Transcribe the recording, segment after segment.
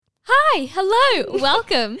Hi, hello,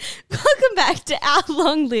 welcome. Welcome back to our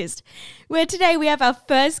long list, where today we have our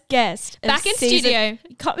first guest. Back in studio.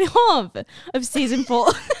 Cut me off. Of season 4.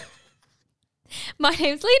 My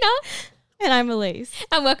name's Lena, And I'm Elise.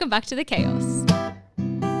 and welcome back to the chaos.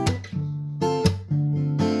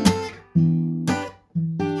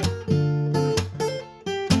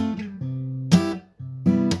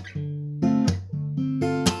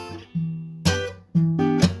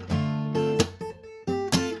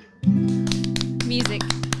 Music.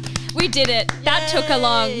 We did it. That took a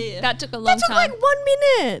long time. That took like 1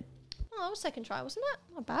 minute. Oh, that was second try, wasn't it?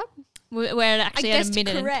 Not bad. We're actually at a guessed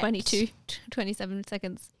minute and correct. 27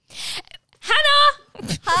 seconds. Hannah!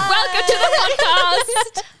 Welcome to the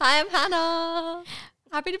podcast. Hi, I'm Hannah.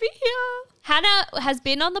 Happy to be here. Hannah has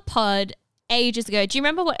been on the pod ages ago. Do you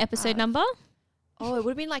remember what episode number? Oh, it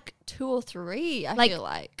would have been like 2 or 3, I Like, feel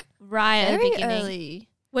like. Right at the Very beginning. early.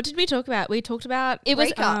 What did we talk about? We talked about It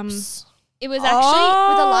was Breakups. It was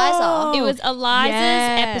actually With Eliza. It was Eliza's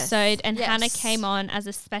yes. episode, and Yes. Hannah came on as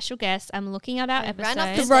a special guest. I'm looking at our I ran up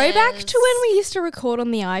episode. the throwback Yes. to when we used to record on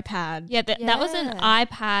the iPad. Yeah, that was an Yeah.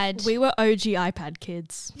 iPad. We were OG iPad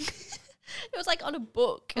kids. It was like on a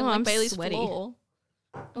book and Oh, like I'm Bailey's sweaty. floor.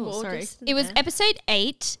 Oh, sorry. Gorgeous in It was there. episode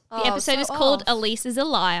 8. The Oh, episode so is called off. Elise is a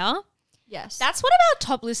Liar. Yes. That's one of our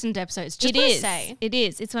top listened episodes. Just It wanna is. say. It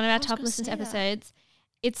is. It's one of our was top gonna listened say that. episodes.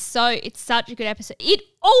 It's such a good episode.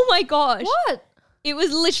 Oh my gosh. What? It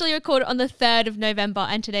was literally recorded on the 3rd of November,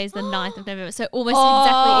 and today's the 9th of November. So almost Oh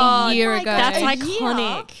exactly a year my ago. God, That's a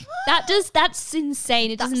iconic. That's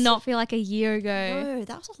insane. It does That's- not feel like a year ago. No,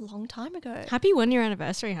 that was a long time ago. Happy 1 year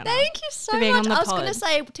anniversary, Hannah. Thank you so For being much. on the I was going to pod.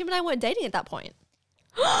 say, Tim and I weren't dating at that point.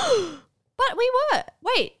 But we were.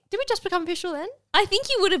 Wait, did we just become official then? I think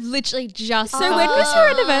you would have literally just. So when was your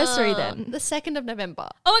anniversary then? The 2nd of November.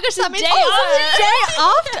 Oh my gosh, the That means- day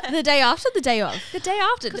Oh, after. The day after, the day of. The day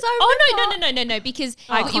after. 'Cause I Oh remember- no! Because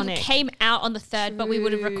Iconic. it came out on the 3rd, but we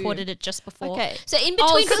would have True. recorded it just before. Okay. So in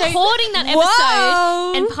Oh, between so- recording that Whoa.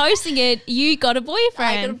 episode and posting it, you got a I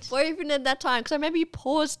boyfriend. got a boyfriend at that time because I remember you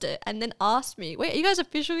paused it and then asked me, "Wait, are you guys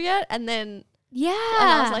official yet?" And then Yeah. and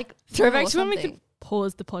I was like, Throwback "Oh, to when we something." could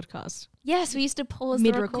pause the podcast. yes, we used to pause the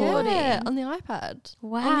Mid-recording. recording. Yeah, on the iPad.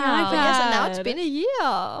 Wow. iPad. Yes, and now it's Bad. been a year.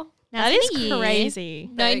 Now That it's is been a year. crazy.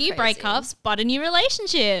 No Very new crazy. breakups, but a new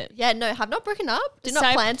relationship. Yeah, no, have not broken up. Did So-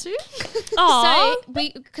 not plan to. So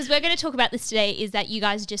because we're going to talk about this today, is that you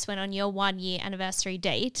guys just went on your 1 year anniversary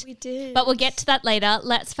date. We did. But we'll get to that later.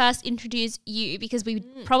 Let's first introduce you because we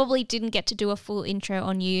probably didn't get to do a full intro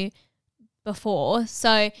on you before.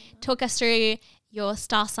 So talk us through your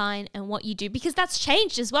star sign and what you do, because that's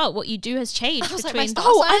changed as well. What you do has changed I was like, between. my star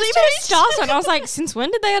Oh, sign I has think it's changed. star sign. I was like, since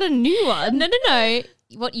when did they add a new one? No.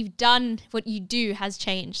 What you've done, what you do has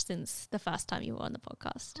changed since the first time you were on the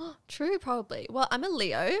podcast. True, probably. Well, I'm a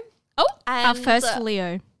Leo. Oh, Our And, first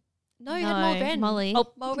Leo. No, you had Mulren. Molly.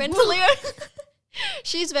 Oh, Mulren for Leo.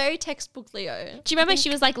 She's very textbook Leo. Do you remember she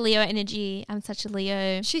was like Leo energy? I'm such a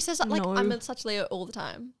Leo. She says like No. I'm such Leo all the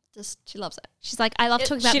time. Just she loves it. She's like, I love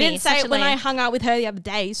talking about She me. didn't say such it a when Leo. I hung out with her the other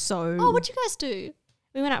day, so. Oh, what'd you guys do?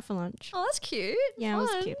 We went out for lunch. Oh, that's cute. Yeah, it was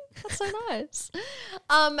Fun. cute. That's so nice.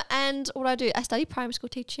 And what I do, I study primary school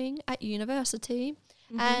teaching at university,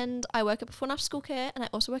 and I work at Before and After School Care, and I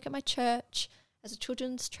also work at my church as a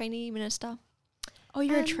children's trainee minister. Oh,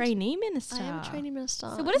 you're a And trainee minister. I am a trainee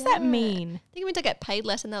minister. So what does that Yeah. mean? I think it means I get paid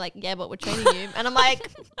less, and they're like, "Yeah, but we're training you," and I'm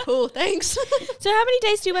like, "Cool, thanks." So how many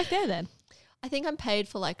days do you work there then? I think I'm paid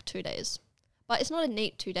for like 2 days, but it's not a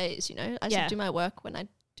neat 2 days. You know, I Yeah. just do my work when I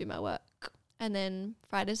do my work, and then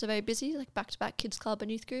Fridays are very busy, like back to back kids club and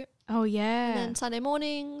youth group. Oh, yeah. And then Sunday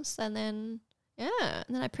mornings, and then and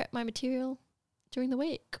then I prep my material during the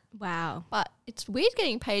week. Wow. But it's weird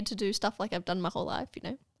getting paid to do stuff like I've done my whole life, you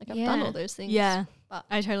know? Like I've done Yeah. all those things. Yeah. But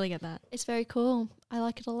I totally get that. it's very cool. I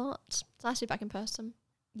like it a lot. It's nice to be back in person.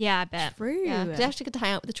 Yeah, I bet. True. Yeah. 'Cause I actually get to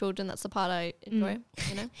hang out with the children. That's the part I enjoy,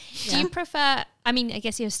 you know? Do you prefer, I mean, I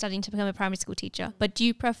guess you're studying to become a primary school teacher, but do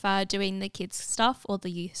you prefer doing the kids stuff or the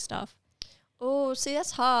youth stuff? Oh, see,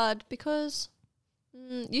 that's hard because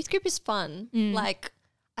youth group is fun. Mm. Like,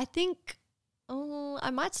 I think, I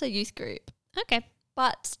might say youth group, Okay.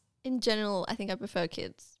 but in general, I think I prefer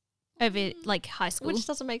kids, Over like high school. which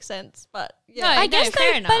doesn't make sense, but yeah. No, I guess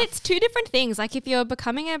fair though, enough. but it's two different things. Like if you're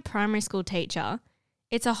becoming a primary school teacher,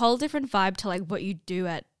 it's a whole different vibe to like what you do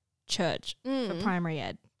at church for primary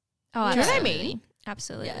ed. Oh, Do you know what I absolutely. mean?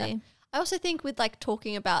 Absolutely. Yeah. I also think with like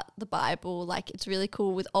talking about the Bible, like it's really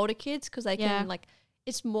cool with older kids because they Yeah. can like,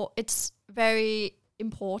 it's very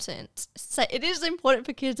important. So it is important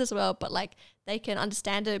for kids as well, but like they can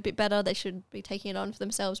understand it a bit better. They should be taking it on for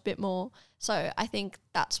themselves a bit more. So I think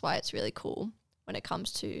that's why it's really cool when it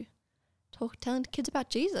comes to telling kids about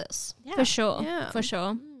Jesus. Yeah. For sure. Yeah. For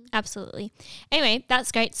sure. Absolutely. Anyway,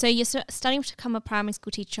 that's great. So you're studying to become a primary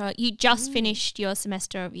school teacher. You just finished your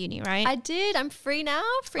semester of uni, right? I did. I'm free now.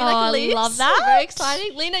 Free Oh, like I a leaf. love that. Very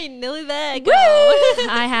exciting. Lena, you're nearly there. Girl.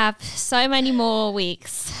 I have so many more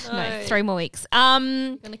weeks. No, No. 3 more weeks.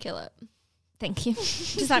 Gonna kill it. Thank you.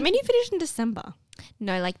 Does that mean you finish in December?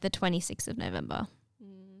 No, like the 26th of November.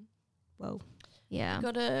 Whoa. Yeah.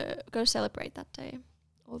 Gotta celebrate that day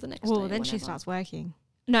or the next day. Well, then she whenever. starts working.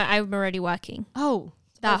 No, I'm already working Oh,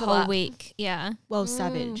 that whole overlap. week. Yeah. well,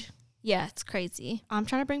 savage. Yeah, it's crazy. I'm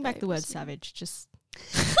trying to bring back Very the word pussy. savage. Just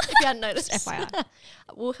If you hadn't noticed, FYI.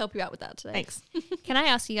 we'll help you out with that today. Thanks. Can I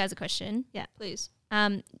ask you guys a question? Please.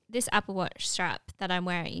 This Apple Watch strap that I'm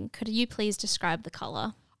wearing, could you please describe the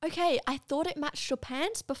color? Okay, I thought it matched your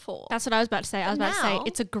pants before. That's what I was about to say. I was about to say Now-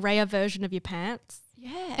 it's a grayer version of your pants.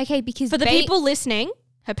 yeah. Okay, because For the people listening,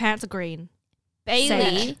 her pants are green.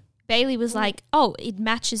 Bailey was like, "Oh, it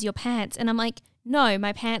matches your pants," and I'm like, "No,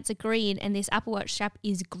 my pants are green, and this Apple Watch strap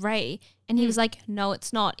is grey." And he was like, "No,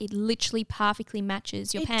 it's not. It literally perfectly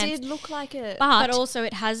matches your It pants." did look like it. But But also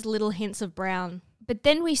it has little hints of brown. But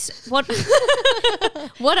then what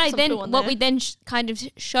Some what we then kind of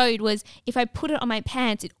showed was if I put it on my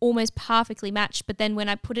pants, it almost perfectly matched. But then when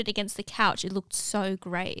I put it against the couch, it looked so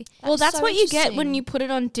grey. Well, that's so what you get when interesting. you put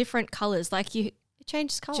it on different colors. Like you, It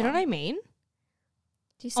changes colour. do you know what I mean?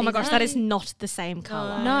 Do you Oh my see gosh, that is not the same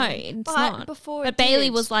color. No, it's But not. before But it Bailey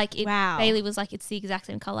did. was like, Wow. Bailey was like, it's the exact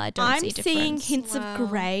same color. I don't I'm see a difference. seeing hints Wow. of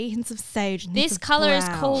grey, hints of sage. And This hints of color is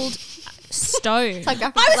brown. called stone. It's like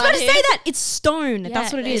graphic I was about design to here. say that it's stone.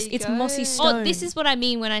 That's what it there is. you It's go. mossy stone. Oh, this is what I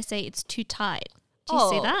mean when I say it's too tight. Do you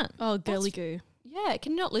see Oh. that? Oh, girly goo. Yeah,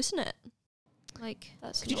 can you not loosen it? Like,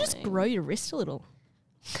 That's Could you just annoying. grow your wrist a little?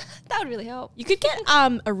 That would really help. You could get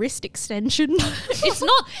a wrist extension. it's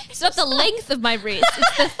not the length of my wrist;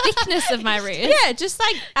 it's the thickness of my wrist. yeah, just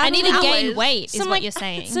like I need to hours. gain weight. Is Some, what like- you're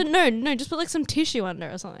saying? So no, just put like some tissue under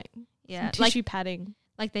or something. yeah, Some like tissue padding.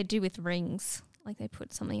 they do with rings. Like they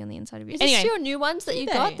put something on the inside of your. Is Anyway, this your new ones that you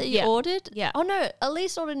Did got they? that you Yeah. ordered? Yeah. Oh no,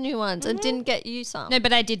 Elise ordered new ones and didn't get you some. no,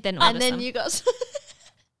 but I did then order and then some. you got.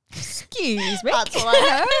 Excuse me. That's what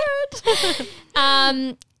I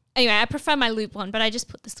heard. Anyway, I prefer my loop one, but I just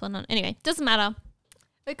put this one on. Anyway, doesn't matter.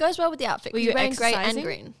 It goes well with the outfit. Were 'cause you you're wearing grey and exercising?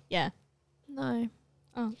 green. Yeah. No.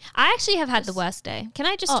 Oh. I actually have had the worst day. Can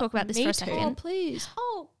I just Oh, talk about this me for a too. Oh second? please.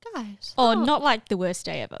 Oh guys. Oh, not like the worst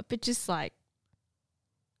day ever, but just like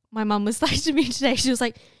my mum was like to me today. She was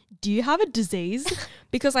like, "Do you have a disease?"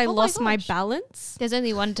 Because I Oh my lost my gosh. balance. There's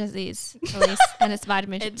only one disease, Elise, and it's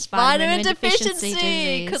vitamin. It's vitamin deficiency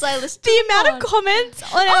disease. because I listened. The amount of comments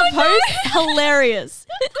on our post, hilarious.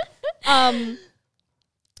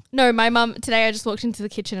 No, my mum today. I just walked into the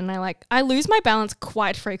kitchen and I lose my balance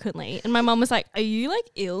quite frequently. And my mum was like, "Are you like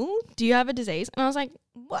ill? Do you have a disease?" And I was like,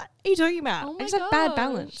 "What are you talking about? Oh I my just have bad gosh.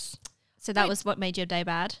 balance." So that was what made your day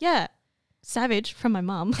bad. Yeah, savage from my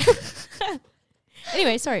mum.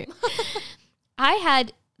 Anyway, sorry. I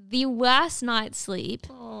had the worst night's sleep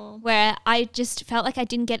Oh. where I just felt like I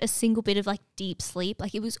didn't get a single bit of like deep sleep.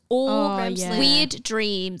 Like it was all Oh, REM yeah. sleep. weird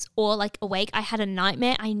dreams or like awake. I had a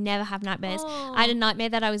nightmare. I never have nightmares. I had a nightmare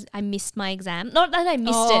that I missed my exam. Not that I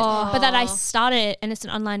missed it, but that I started it and it's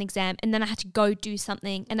an online exam and then I had to go do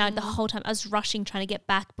something. And the whole time I was rushing trying to get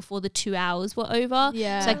back before the 2 hours were over.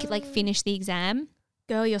 Yeah. So I could like finish the exam.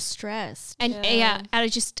 Girl, you're stressed. And Yeah.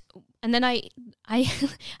 and then I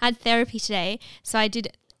had therapy today. So I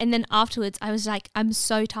did, and then afterwards I was like, I'm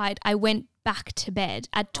so tired. I went back to bed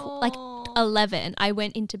at like 11. I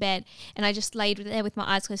went into bed and I just laid there with my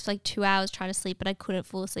eyes closed for like 2 hours trying to sleep, but I couldn't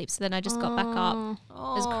fall asleep. So then I just got back up. It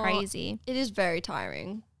was crazy. It is very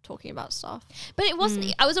tiring talking about stuff. But it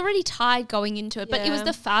wasn't, I was already tired going into it, but it was Yeah.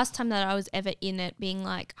 the first time that I was ever in it being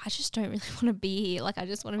like, I just don't really want to be here. Like I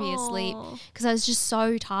just want to be asleep because I was just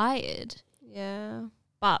so tired. Yeah.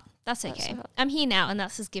 But that's That's okay. so- I'm here now and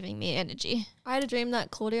that's just giving me energy. I had a dream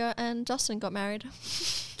that Claudia and Justin got married.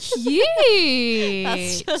 Cute.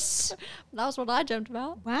 That's just that was what I dreamt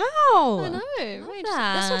about. Wow. I know. Right,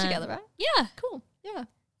 they're still that. together, right? Yeah. Cool. Yeah. Yeah,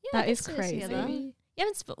 That they're is still crazy. together. Maybe. You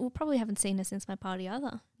haven't we probably haven't seen her since my party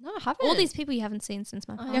either. No, I haven't. All these people you haven't seen since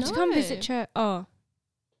my I party. You have to come know. visit church. Oh.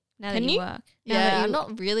 Now Can that you you? work. Now Yeah, that I'm you-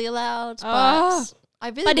 not really allowed, but Oh. I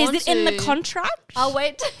really But is want it in the to. contract? I'll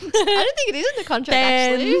wait. I don't think it is in the contract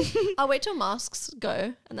Then- actually. I'll wait till masks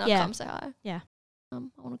go and then Yeah. I'll come say hi. Yeah. I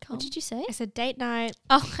want to come. What did you say? I said date night.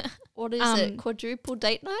 Oh, What is it? Quadruple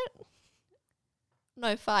date night?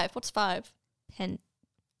 No, 5. What's 5?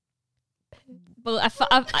 Well,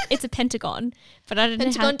 it's a pentagon, but I don't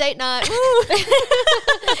Pentagon know date night.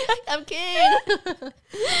 I'm keen.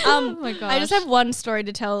 Oh my gosh. I just have one story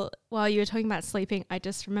to tell while you were talking about sleeping. I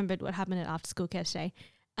just remembered what happened at after school care today.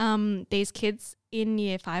 These kids in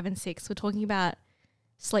year 5 and 6 were talking about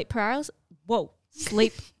sleep paralysis. Whoa,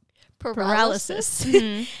 sleep paralysis.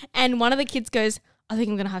 Mhm. And one of the kids goes, I think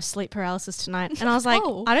I'm going to have sleep paralysis tonight. And I was like,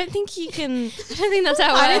 Oh. I don't think you can. I don't think that's how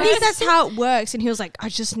it works. I don't think that's how it works. And he was like, I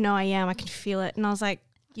just know I am. I can feel it. And I was like,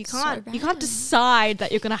 you So can't random. decide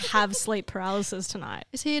that you're going to have sleep paralysis tonight.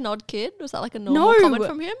 Is he an odd kid? Was that like a normal No. comment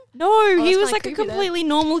from him? No, he that's was kinda like a creepy then. completely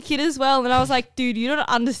normal kid as well. And I was like, dude, you don't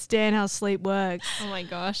understand how sleep works. Oh my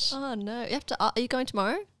gosh. Oh no! You have to. Are you going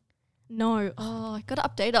tomorrow? No. Oh, I gotta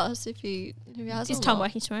update us if he has. Is or Tom not.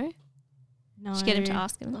 working tomorrow? No. Just get him to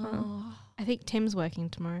ask him. Oh. I think Tim's working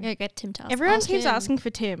tomorrow. Yeah, get Tim to ask. Everyone Ask keeps him. asking for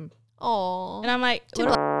Tim. Oh. And I'm like, Tim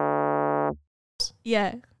what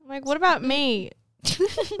yeah. I'm like, what about me?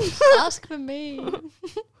 Ask for me.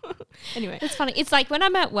 Anyway. It's funny. It's like when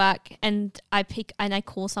I'm at work and I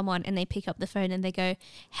call someone and they pick up the phone and they go,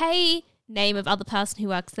 "Hey," name of other person who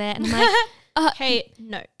works there, and I'm like, Hey,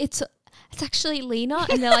 no. it's actually Lena,"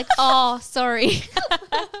 and they're like, "Oh, sorry."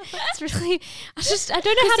 It's really, I don't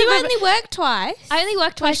know how to. You remember- only work twice. I only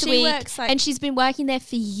work twice a she week, works, like- and she's been working there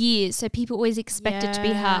for years, so people always expect it to be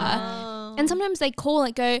her. Yeah. And sometimes they call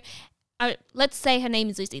and go, let's say her name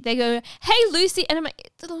is Lucy. They go, "Hey, Lucy," and I'm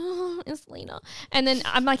like, "It's Lena." And then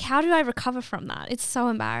I'm like, how do I recover from that? It's so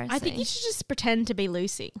embarrassing. I think you should just pretend to be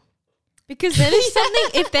Lucy. Because then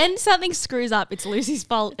if then something screws up, it's Lucy's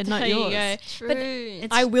fault and not There you yours. go. True. But it's,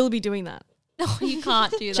 I will be doing that. no, you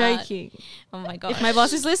can't do that. Joking. Oh my god. If my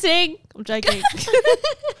boss is listening, I'm joking.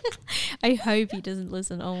 I hope he doesn't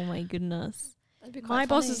listen. Oh my goodness. That'd be quite My funny.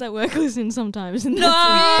 bosses at work listen sometimes, and No!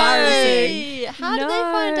 that's embarrassing. Hey, how did they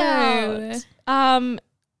find out?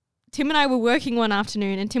 Tim and I were working one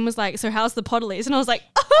afternoon, and Tim was like, "So how's the Podleys?" And I was like,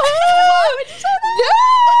 "Oh,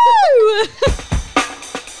 no!"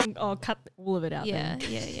 Oh, cut all of it out. Yeah, then.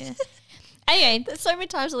 yeah. Anyway, There's so many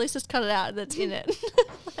times at least just cut it out that's in it.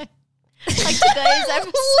 like today's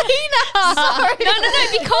episode. Sorry.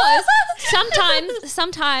 no, because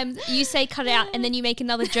sometimes you say cut it out and then you make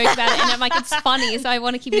another joke about it, and I'm like, it's funny, so I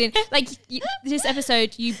want to keep it in. Like this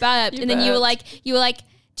episode, you burped, and then you were like,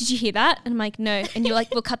 "Did you hear that?" And I'm like, "No," and you're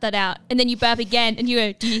like, "We'll cut that out." And then you burp again, and you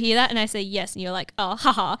go, "Do you hear that?" And I say, "Yes," and you're like, "Oh,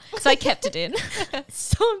 haha." So I kept it in.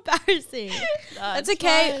 So embarrassing. That's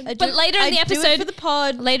okay. I But later in the do it episode- for the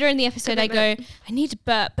pod. Later in the episode, I go, "I need to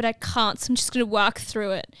burp, but I can't, so I'm just going to work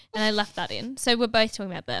through it." And I left that in. So we're both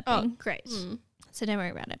talking about burping. Oh, great. So don't worry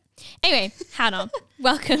about it. Anyway, Hannah,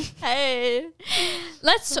 welcome. Hey.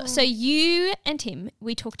 So you and Tim,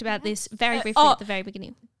 we talked about this very briefly oh. at the very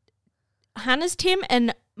beginning. Hannah's Tim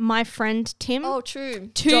and my friend Tim. Oh, true.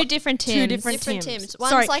 Two different Tims. two different Different Tims. Tims.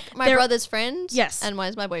 One's Sorry, like my they're- brother's friend. Yes. And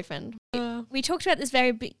one's my boyfriend. We talked about this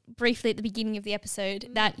very briefly at the beginning of the episode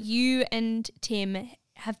that you and Tim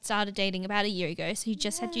have started dating about a year ago. So you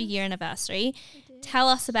just had your year anniversary. Tell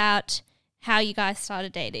us about how you guys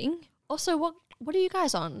started dating. Also, what are you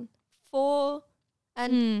guys on? 4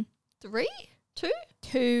 and 3? 2?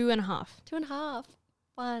 2.5. 2.5.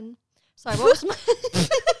 1. Sorry, what was my...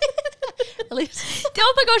 At least.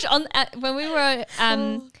 Oh my gosh! When we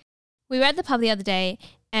were at the pub the other day,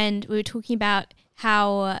 and we were talking about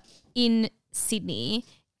how in Sydney,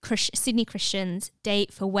 Sydney Christians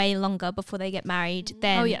date for way longer before they get married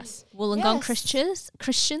than Oh, yes. Wollongong Yes.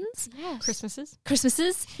 Christians Yes. Christmases.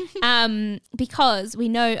 because we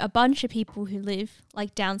know a bunch of people who live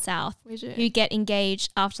like down south We do. who get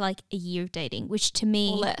engaged after like a year of dating, which to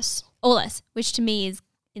me Or less. which to me is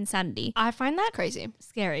insanity. I find that Crazy.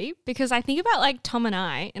 scary because I think about like Tom and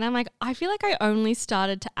I, and I'm like, I feel like I only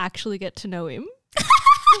started to actually get to know him.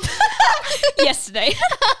 Yesterday.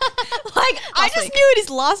 Like, I just week. knew what his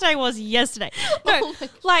last name was yesterday. No, Oh my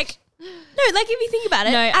like, if you think about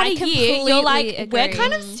it, No, at I a year, you're like, completely we're agree.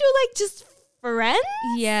 kind of still like just friends.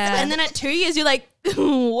 Yeah. And then at 2 years, you're like,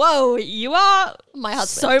 whoa, you are My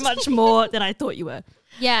husband. so much more than I thought you were.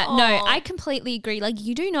 Yeah, no, Aw. I completely agree. Like,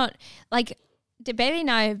 you do not, like, Bailey and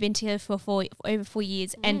I have been together for over 4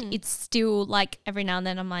 years, and it's still like every now and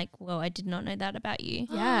then I'm like, whoa, I did not know that about you.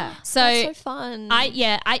 Yeah. So, That's so fun.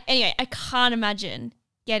 anyway, I can't imagine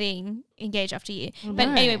getting engaged after a year. But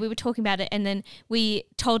No. anyway, we were talking about it, and then we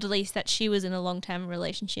told Elise that she was in a long-term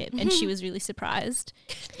relationship, and she was really surprised.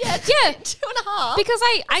 yeah, 2.5. Because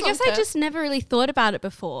I guess I long-term. just never really thought about it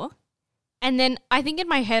before. And then I think in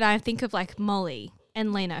my head, I think of like Molly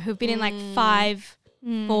and Lena, who've been in like 5,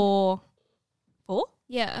 4,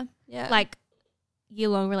 Yeah. Yeah. like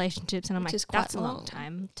year-long relationships. And I'm Which like, is quite that's a long long.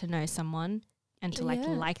 time to know someone. and to Yeah.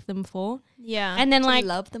 like them for. Yeah. And then To like,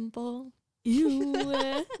 love them for. ew.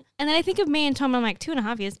 And then I think of me and Tom, I'm like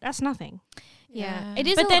 2.5 years. That's nothing. yeah. It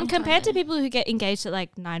is But a then long time, compared to though. people who get engaged at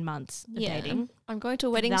like 9 months of Yeah. dating, I'm going to a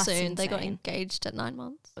wedding That's soon. They got insane. engaged at 9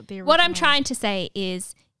 months. What I'm trying to say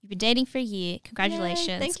is you've been dating for a year.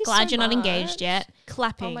 Congratulations. thank you Glad so you're not much. engaged yet.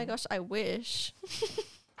 clapping. Oh my gosh, I wish.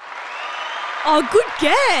 Oh, good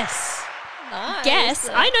guess. Nice. Guess.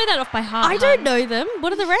 I know that off by heart. I don't know them.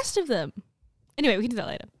 What are the rest of them? Anyway, we can do that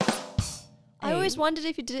later. I always wondered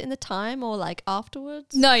if you did it in the time or like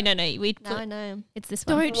afterwards. No. We. No, I know. It's this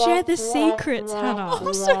one. Don't share the secrets, Hannah.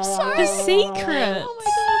 I'm so sorry. The secrets. Oh my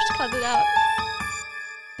gosh, cut it out.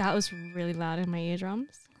 That was really loud in my eardrums.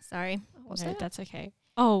 Sorry. What's No, that? that's okay.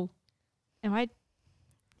 Oh, am I?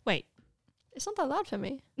 Wait, It's not that loud for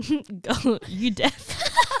me. you deaf?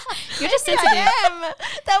 You're just Yeah, sensitive. I am.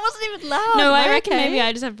 That wasn't even loud. No, Am I reckon okay? maybe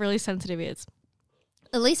I just have really sensitive ears.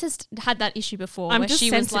 Elise has had that issue before. I'm where just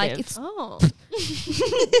she was like, sensitive. Oh,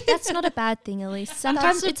 "That's not a bad thing, Elise.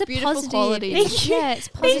 Sometimes a it's a beautiful positive. quality. Thank you. Yeah, it's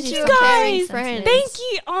Thank positive. you to be guys. sensitive. Thank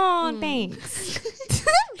you. Oh, thanks.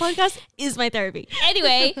 Podcast is my therapy.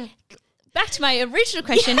 Anyway, back to my original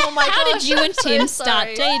question. Oh my How gosh, did you I'm and so Tim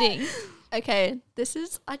start sorry. dating? okay. This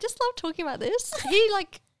is. I just love talking about this. He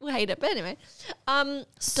like will hate it, but anyway.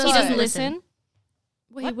 So, He doesn't listen.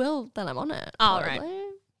 Well, he will. Then I'm on it. Oh, right. probably.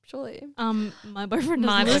 Surely. My boyfriend.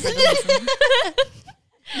 My doesn't boyfriend listen. doesn't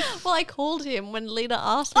listen. Well, I called him when Lena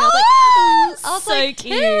asked me. I was so like,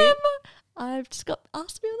 cute. Tim, I've just got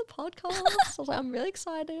asked to be on the podcast. I was like, I'm really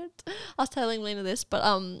excited. I was telling Lena this, but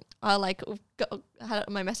I like had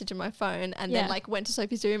my message in my phone and Yeah. then like went to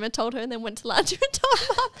Sophie's room and told her, and then went to lounge room and told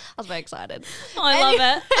her. I was very excited. I love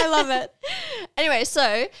it. I love it. Anyway,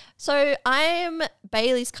 so I'm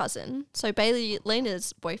Bailey's cousin. So Bailey,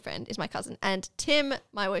 Lena's boyfriend, is my cousin, and Tim,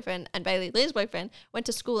 my boyfriend, and Bailey, Lena's boyfriend, went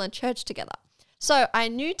to school and church together. So I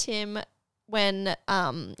knew Tim when,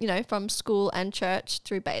 from school and church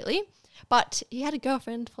through Bailey, but he had a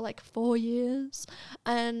girlfriend for like 4 years.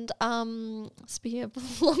 And speaking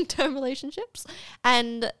of long-term relationships,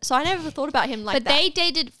 and so I never thought about him like But that. they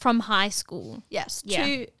dated from high school. Yes,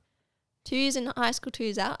 Yeah. 2 years in high school, 2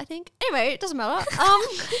 years out, I think. Anyway, it doesn't matter.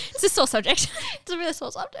 It's a sore subject. It's a really small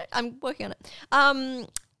subject. I'm working on it.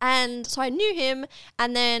 And so I knew him,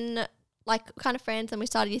 and then like kind of friends, and we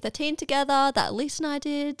started Year 13 together, that Elise and I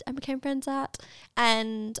did and became friends at.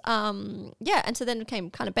 And and so then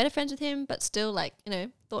became kind of better friends with him, but still like,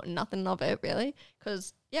 thought nothing of it really.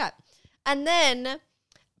 Because, And then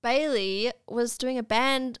Bailey was in a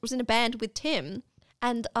band with Tim,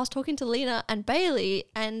 and I was talking to Lena and Bailey,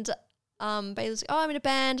 and Bailey's like, oh, I'm in a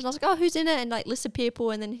band. And I was like, oh, who's in it? And like listed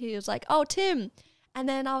people. And then he was like, oh, Tim. And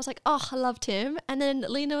then I was like, oh, I love Tim. And then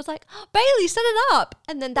Lena was like, oh, Bailey, set it up.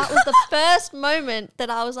 And then that was the first moment that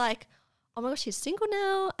I was like, oh my gosh, he's single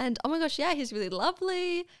now. And oh my gosh, yeah, he's really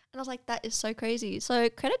lovely. And I was like, that is so crazy. So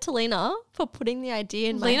credit to Lena for putting the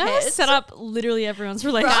idea in my Lena head. has set up literally everyone's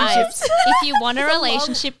Guys, relationships. if you want a It's a long-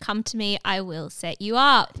 relationship, come to me. I will set you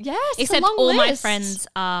up. Yes, it's a Except long all my list. friends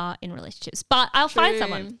are in relationships. But I'll find True.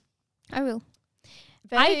 someone. I will.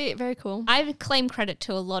 Very, very cool. I claim credit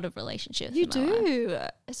to a lot of relationships. You in my life. do.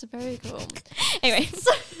 It's very cool. Anyway.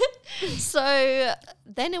 So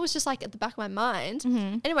then it was just like at the back of my mind.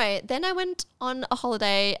 Mm-hmm. Anyway, then I went on a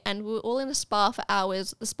holiday and we were all in a spa for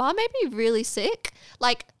hours. The spa made me really sick.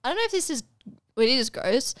 Like, I don't know if this is, well, it is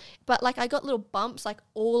gross, but like I got little bumps like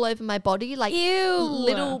all over my body, like Ew.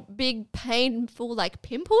 little big painful like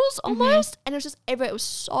pimples almost. And it was just everywhere. It was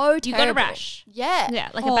so terrible. You got a rash. Yeah. Yeah,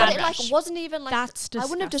 like Oh. a But bad it like rash. wasn't even like, That's I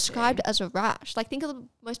wouldn't have disgusting. described it as a rash. Like think of the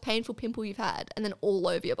most painful pimple you've had and then all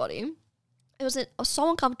over your body. I was so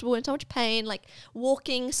uncomfortable, in so much pain, like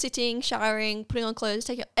walking, sitting, showering, putting on clothes,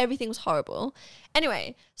 everything was horrible.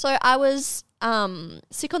 Anyway, so I was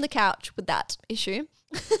sick on the couch with that issue.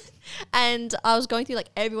 And I was going through like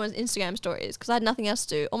everyone's Instagram stories because I had nothing else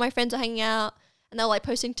to do. All my friends were hanging out and they were like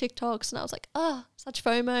posting TikToks and I was like, oh, such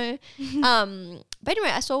FOMO. But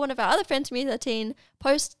anyway, I saw one of our other friends from Year 13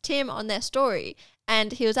 post Tim on their story.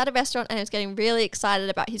 And he was at a restaurant and he was getting really excited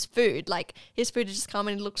about his food. Like his food had just come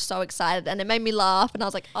and he looked so excited and it made me laugh. And I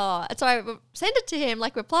was like, oh. And so I sent it to him,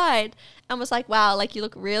 like replied and was like, wow, like you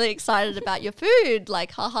look really excited about your food.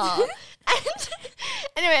 Like, haha. And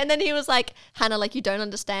anyway, and then he was like, Hannah, like you don't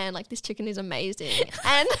understand. Like this chicken is amazing.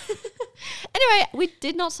 And anyway, we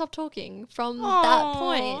did not stop talking from that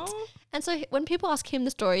point. And so when people ask him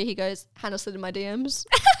the story, he goes, Hannah slid in my DMs.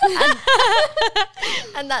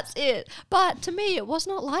 and that's it. But to me, it was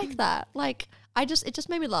not like that. Like it just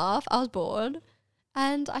made me laugh. I was bored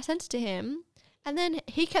and I sent it to him. And then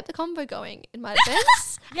he kept the convo going in my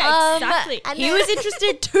defense. Yeah, exactly. And He then- was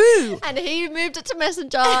interested too. And he moved it to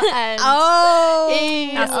Messenger. And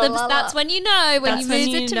he- That's when you know when That's you when move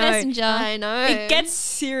you it to know. Messenger. I know. It gets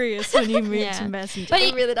serious when you move Yeah. to Messenger. But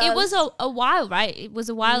It really it was does. a while, right? It was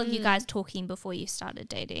a while of you guys talking before you started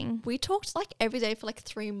dating. We talked like every day for like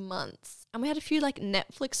 3 months. And we had a few like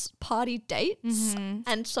Netflix party dates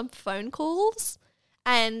and some phone calls.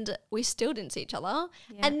 And we still didn't see each other.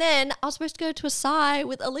 Yeah. And then I was supposed to go to a Psy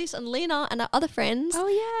with Elise and Lena and our other friends. Oh,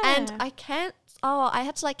 yeah. And I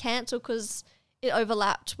had to like cancel because it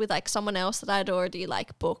overlapped with like someone else that I'd already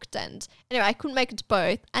like booked. And anyway, I couldn't make it to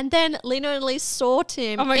both. And then Lena and Elise saw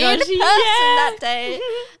Tim Oh my in gosh, person yeah. that day.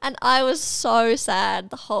 And I was so sad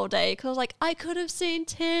the whole day because I was like, I could have seen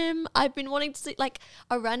Tim. I've been wanting to see like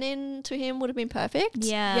a run in to him would have been perfect.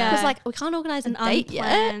 Yeah. Because like we can't organize an a date yet.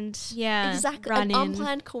 unplanned. Yeah. Exactly. run-in. An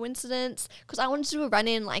unplanned coincidence. Because I wanted to do a run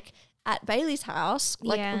in like at Bailey's house.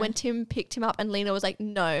 Like Yeah. when Tim picked him up and Lena was like,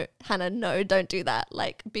 no, Hannah, no, don't do that.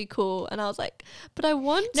 Like be cool. And I was like, but I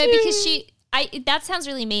want No, to. because that sounds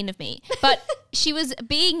really mean of me, but she was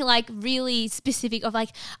being like really specific of like,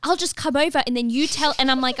 I'll just come over and then you tell, and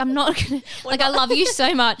I'm like, I'm not gonna, like, I love you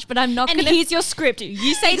so much, but I'm not And gonna. here's your script.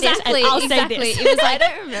 You say Exactly, this and I'll exactly. say this. It was I like,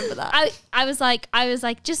 don't remember that. I was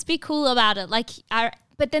like, just be cool about it. Like,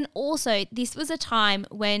 but then also this was a time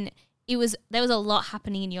when there was a lot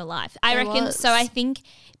happening in your life. I There reckon. was. So I think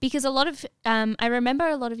because a lot of, I remember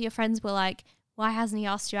a lot of your friends were like, why hasn't he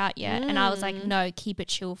asked you out yet? And I was like, no, keep it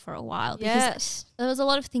chill for a while. Because Yes. there was a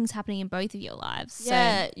lot of things happening in both of your lives.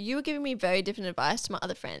 Yeah, you were giving me very different advice to my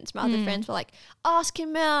other friends. My other friends were like, ask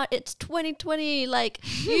him out. It's 2020. Like,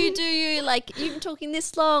 you do you. Like, you've been talking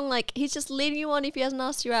this long. Like, he's just leading you on if he hasn't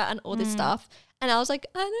asked you out and all this stuff. And I was like,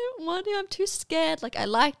 I don't want to. I'm too scared. Like, I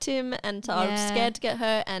liked him. And so I was Yeah. scared to get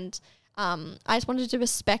hurt. And I just wanted to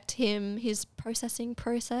respect him, his processing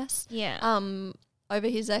process. Yeah. Over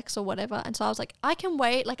his ex or whatever. And so I was like, I can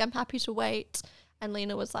wait. Like, I'm happy to wait. And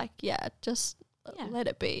Lena was like, yeah, just let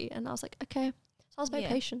it be. And I was like, okay. So I was very Yeah.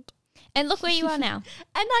 patient. And look where you are now. And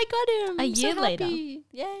I got him. A I'm so year later. happy.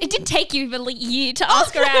 Yay. It didn't take you a year to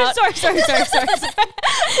ask her out. sorry.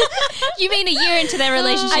 You mean a year into their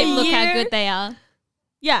relationship? A Look how year? good they are.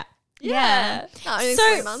 Yeah. Yeah. No, only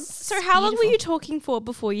 3 months. So how long were Beautiful. you talking for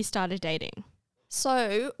before you started dating?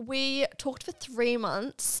 So we talked for 3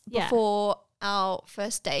 months Yeah. before our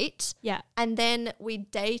first date. Yeah. And then we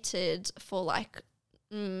dated for like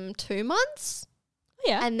 2 months.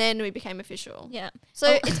 Yeah. And then we became official. Yeah.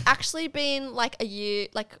 So it's actually been like a year,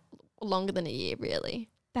 like longer than a year, really.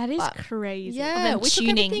 That is But- crazy. Yeah, them we took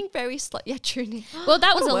tuning. everything very slow. Yeah, tuning. Well,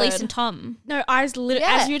 that What was a Elise word. and Tom. No, I was literally,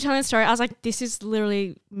 Yeah. as you were telling the story, I was like, this is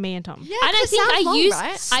literally me and Tom. Yeah, I don't 'cause it think sounds I long, used-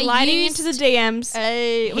 right? I Sliding used- into the DMs.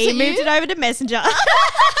 Hey, was He it moved you? it over to Messenger.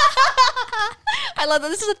 I love that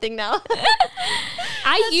this is a thing now.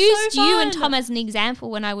 I That's used so you and fun. Tom as an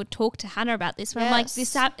example when I would talk to Hannah about this. Where I'm like,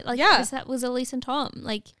 Yes. Yeah. that was Elise and Tom.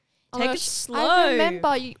 Like, Oh my Take it gosh, slow. I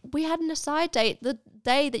remember we had an aside date the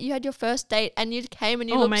day that you had your first date, and you came and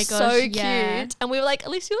you Oh looked my so gosh, cute, yeah. and we were like, at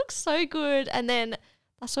least you look so good. And then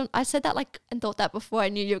that's when I said that like and thought that before I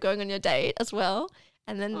knew you were going on your date as well.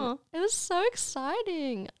 And then Aw. it was so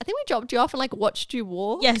exciting. I think we dropped you off and like watched you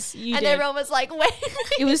walk. Yes, you and did. everyone was like, wait.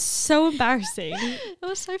 It was so embarrassing. It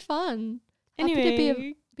was so fun. Anyway, Happy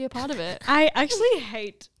to be a part of it. I actually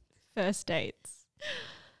hate first dates.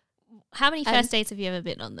 how many And- first dates have you ever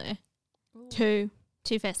been on though? 2,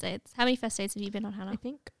 2 first dates. How many first dates have you been on, I Hannah?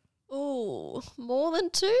 think. Ooh, more than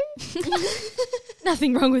 2?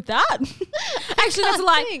 Nothing wrong with that. Actually, that's a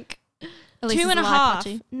lie. Think. Elise's 2.5. alive, not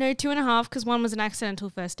you. No, 2.5 because one was an accidental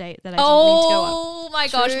first date that I didn't mean to go on. Oh my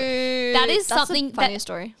gosh. True. That is That's something the that- funniest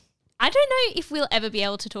story. I don't know if we'll ever be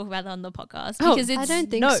able to talk about that on the podcast Oh, because it's I don't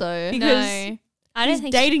think no, so. because no. I don't He's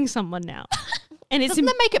think dating someone now. And it's Doesn't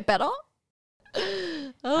that make it better?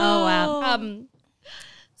 Oh, wow.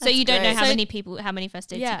 so you don't know great. how So- many first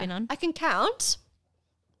dates Yeah. you've been on? I can count.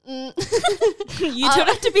 you don't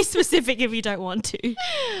have to be specific if you don't want to.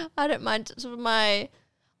 I don't mind. So my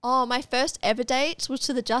first ever date was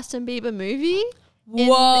to the Justin Bieber movie. in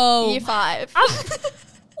Whoa. Year 5.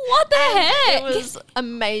 What the heck? It was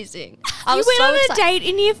amazing. I You was went so on a excited. date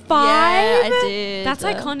in year 5? Yeah, I did. That's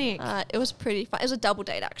iconic. It was pretty fun. It was a double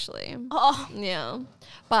date actually. Oh, Yeah.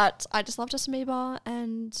 But I just love Justin Bieber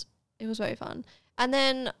and it was very fun. And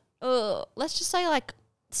then let's just say like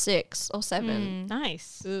 6 or 7.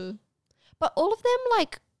 nice. Ugh. But all of them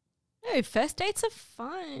like No, first dates are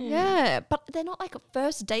fun. yeah, but they're not like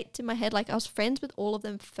first dates in my head. Like I was friends with all of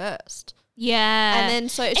them first. Yeah. And then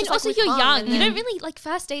so it's and just also like we you're hung young. and You then- don't really like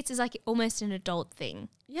first dates is like almost an adult thing.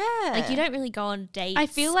 Yeah. Like you don't really go on dates. I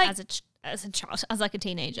feel like- as as a child, as like a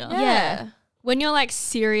teenager. Yeah. When you're like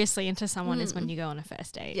seriously into someone is when you go on a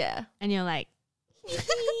first date. Yeah. And you're like,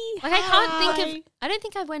 Like I can't think of. I don't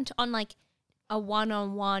think I went on like a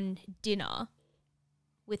one-on-one dinner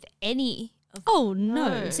with any. oh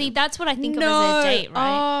no. See, that's what I think of as a date,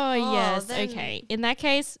 right? Oh, yes. then- Okay. In that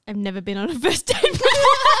case, I've never been on a first date.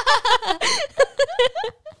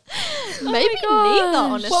 Maybe neither,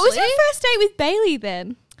 honestly. What was your first date with Bailey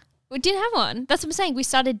then? We didn't have one. That's what I'm saying. We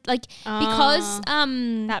started like because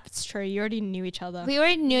That's true. You already knew each other. we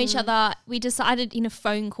already knew each other. We decided in a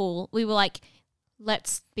phone call. We were like,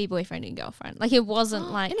 let's be boyfriend and girlfriend. Like it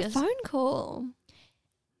wasn't like in a phone call.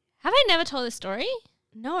 Have I never told this story?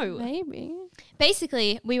 no. Maybe.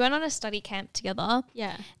 Basically, we went on a study camp together.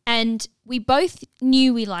 Yeah. And we both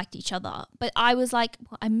knew we liked each other. But I was like,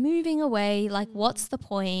 well, I'm moving away. Like, what's the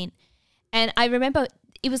point? And I remember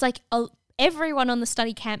it was like everyone on the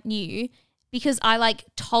study camp knew because I like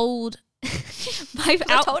told I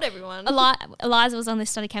told everyone. Eliza was on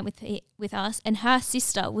this study camp with us, and her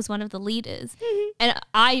sister was one of the leaders. And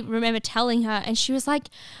I remember telling her, and she was like,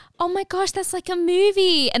 "Oh my gosh, that's like a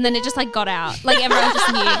movie!" And then it just like got out, like everyone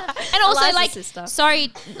just knew. And also, Eliza's like, sister.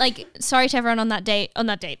 sorry to everyone on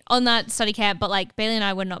that study camp, but like Bailey and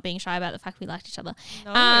I were not being shy about the fact we liked each other.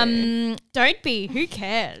 No. Don't be. Who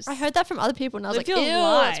cares? I heard that from other people and I was Live like, your ew,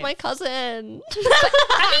 life. it's my cousin.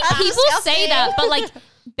 I mean, people say disgusting. that, but like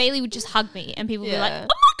Bailey would just hug me, and people would be like, Yeah.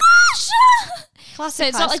 "Oh my gosh!" Classic So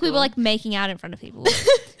it's high not like we were school. like making out in front of people.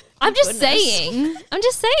 I'm just Goodness. saying.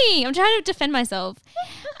 I'm trying to defend myself.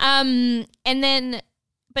 And then,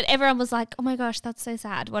 but everyone was like, "Oh my gosh, that's so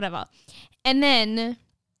sad." Whatever. And then,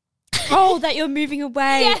 oh, that you're moving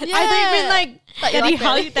away. Yeah. I thought you meant like That you that,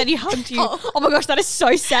 like that he hugged you. Oh my gosh, that is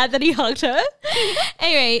so sad that he hugged her.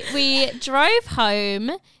 anyway, we drove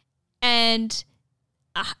home, and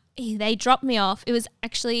they dropped me off. It was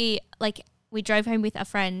actually like we drove home with a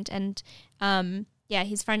friend, and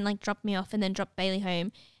his friend like dropped me off and then dropped Bailey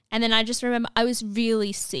home. And then I just remember I was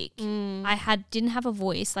really sick. I didn't have a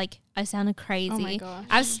voice. Like I sounded crazy. Oh my gosh.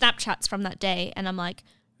 I have Snapchats from that day, and I'm like,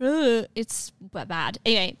 "Ugh, it's bad.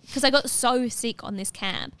 Anyway, because I got so sick on this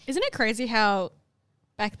camp. Isn't it crazy how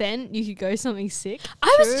back then you could go something sick?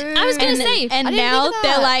 I was going to say, and I didn't now think of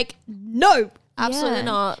they're that. like, no, Absolutely Yeah.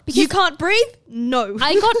 not. you can't breathe. No.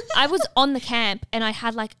 I was on the camp and I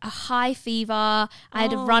had like a high fever. I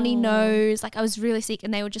had a runny nose. Like I was really sick,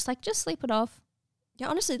 and they were just like, just sleep it off. Yeah,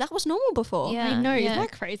 honestly, that was normal before. Yeah. I know. yeah. Isn't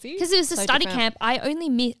that crazy? Because it was a So study different. camp. I only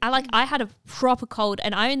missed. I had a proper cold,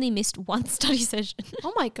 and I only missed one study session.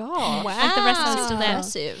 Oh my god. Wow. Like the rest I was still there.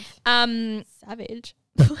 Impressive. Savage.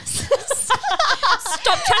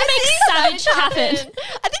 Stop trying to make savage happen.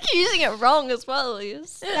 I think you're using it wrong as well, Liz.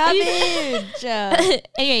 Savage.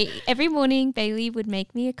 Anyway, every morning Bailey would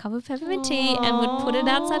make me a cup of peppermint tea and would put it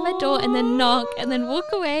outside my door and then knock and then walk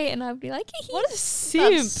away, and I'd be like, What a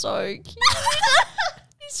simp. That's so cute.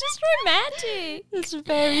 it's just romantic. That's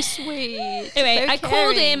very sweet. Anyway, Very I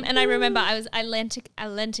called him, caring. and I remember I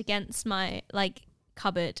leant against my like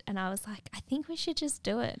cupboard, and I was like, I think we should just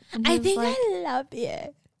do it. And he was like, I love you.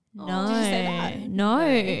 no, Did you say that?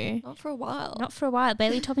 no, Not for a while. not for a while.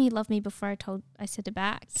 Bailey told me he loved me before I said it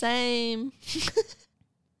back. Same.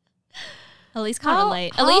 Elise can't How-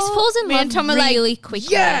 relate. how- Elise falls in Me and love Tom are like, really quickly.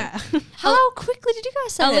 Yeah. How quickly did you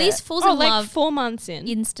guys say Elise it? falls Oh, in like love 4 months in.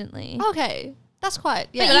 instantly. Okay. That's quite.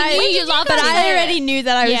 Yeah. But you knew you loved But him. I already knew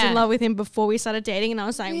that I was Yeah. in love with him before we started dating, and I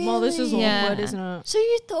was like, well, this is Really? awkward, Yeah. isn't it? So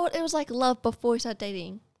you thought it was like love before you started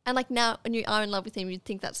dating, and like now when you are in love with him, you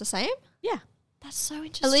think that's the same? Yeah. That's so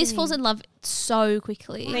interesting. Elise falls in love so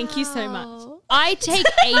quickly. Thank you so much. Wow. I take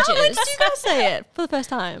When did ages. you guys say it for the first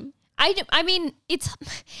time? I mean,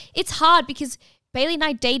 it's hard because Bailey and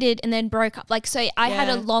I dated and then broke up. Like, so I had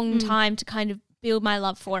a Yeah. long time to kind of build my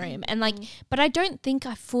love for him, and like, but I don't think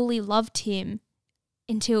I fully loved him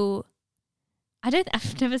until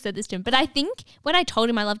I've never said this to him, but I think when I told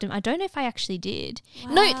him I loved him, I don't know if I actually did.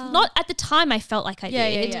 No, Wow. not at the time I felt like I Yeah,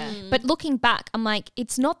 yeah, did. yeah. But looking back, I'm like,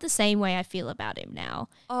 it's not the same way I feel about him now.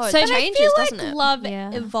 Oh, So it but I changes, feel doesn't like it? love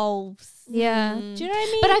Yeah. evolves. Yeah. Do you know what I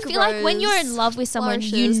mean? But I feel like when you're in grows, love with someone, you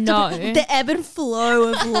flourishes. know, the ebb and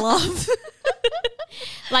flow of love.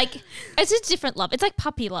 like it's just different love. It's like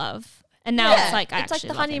puppy love, and now Yeah, it's like I it's like actually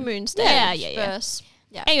the love him. honeymoon stage. Yeah, yeah, yeah. Versus,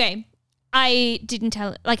 yeah. Anyway, I didn't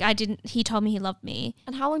tell. Like I didn't. He told me he loved me.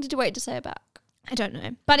 And how long did you wait to say it back? I don't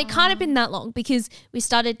know, but it can't have been that long because we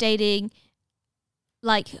started dating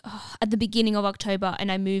like at the beginning of October, and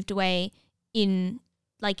I moved away in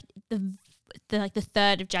like the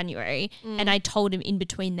 3rd of January, and I told him in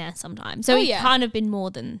between there sometime. So Oh, it yeah. can't have been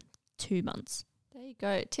more than 2 months. There you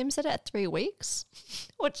go. Tim said it at 3 weeks,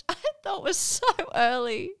 which I thought was so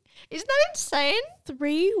early. Isn't that insane?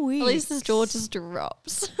 3 weeks. Elisa's jaw just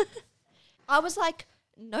drops. I was like,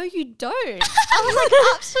 no, you don't. I was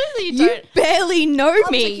like, absolutely you You don't. barely know I was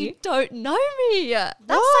like, me. you don't know me. That's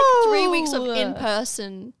like 3 weeks of Whoa.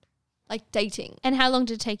 in-person, like, dating. And how long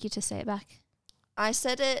did it take you to say it back? I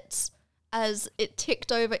said it as it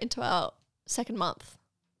ticked over into our second month.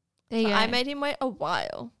 There you So go. I made him wait a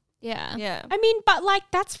while. yeah. Yeah. I mean, but like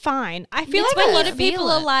that's fine. I feel It's like when a lot you of people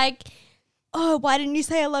feel are it. like, "Oh, why didn't you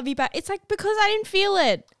say I love you back?" It's like because I didn't feel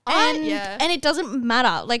it, Yeah. and it doesn't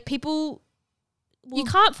matter. Like people, You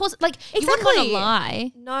can't force like you wouldn't want to Exactly.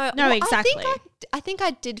 lie. No, exactly. I think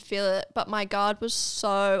I did feel it, but my guard was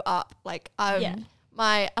so up. Like Yeah.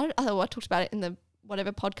 I don't know, I talked about it in the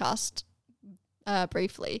whatever podcast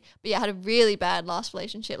briefly, but yeah, I had a really bad last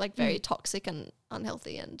relationship, like very toxic and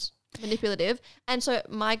unhealthy and manipulative, and so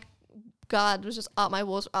my guard was just up, my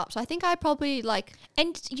walls were up. So I think I probably like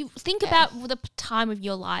And you think Yeah. about the time of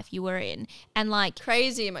your life you were in and like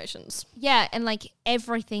crazy emotions. yeah, and like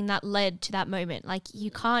everything that led to that moment. Like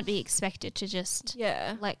you can't be expected to just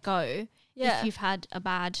Yeah, let go yeah. if you've had a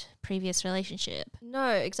bad previous relationship.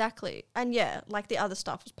 No, exactly. And yeah, like the other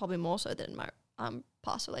stuff was probably more so than my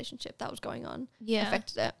past relationship that was going on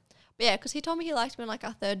affected it. But yeah, because he told me he liked me on like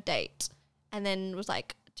our third date, and then was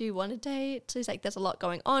like, "Do you want a date?" So he's like, "There's a lot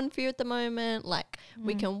going on for you at the moment. Like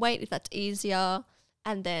we can wait if that's easier."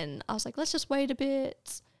 And then I was like, "Let's just wait a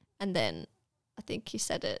bit." And then I think he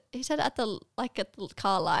said it. He said it at the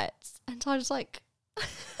car lights, and so I was like.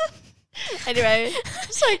 Anyway,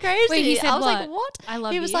 so crazy. Wait, he said I was what? like, "What?" I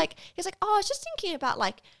love he was you. like, "Oh, I was just thinking about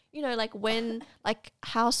like, you know, like when, like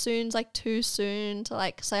how soon's like too soon to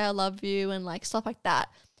like say I love you and like stuff like that."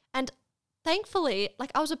 And thankfully,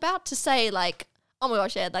 like I was about to say like, "Oh my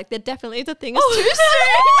gosh, yeah, like there definitely is a thing is too soon."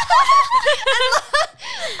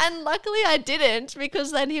 and luckily I didn't,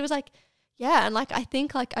 because then he was like, "Yeah, and like I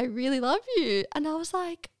think like I really love you," and I was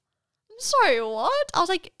like, "Sorry, what?" I was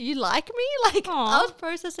like, "You like me?" Like Aw. I was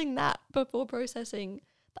processing that before processing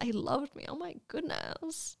that he loved me. Oh my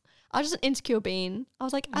goodness. I was just an insecure bean. I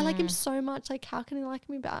was like, I like him so much. Like, how can he like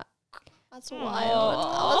me back? That's wild.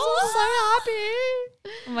 I was so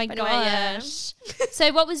happy. Oh my But anyway, yeah. gosh.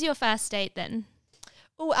 So what was your first date then?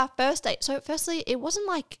 Oh, our first date. So firstly, it wasn't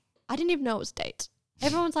like, I didn't even know it was a date.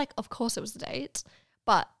 Everyone's like, of course it was a date.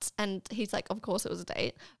 But, and he's like, of course it was a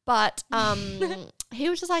date. But he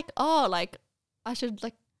was just like, oh, like, I should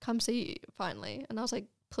like come see you finally. And I was like,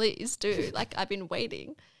 please do. Like, I've been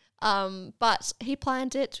waiting. But he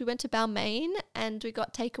planned it. We went to Balmain and we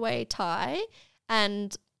got takeaway Thai,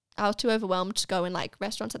 and I was too overwhelmed to go in like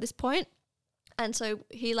restaurants at this point. And so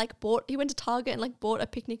he like he went to Target and like bought a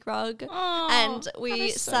picnic rug, and we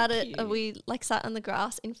sat on the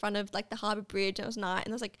grass in front of like the harbour bridge, and it was night, and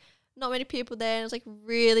there was like not many people there, and it was like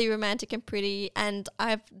really romantic and pretty. And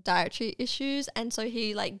I have dietary issues, and so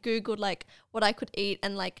he like Googled like what I could eat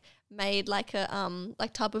and like made like a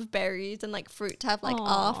like tub of berries and like fruit to have like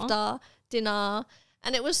after dinner.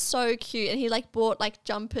 And it was so cute. And he like bought like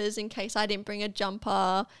jumpers in case I didn't bring a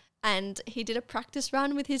jumper. And he did a practice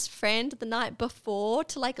run with his friend the night before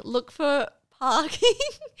to like look for parking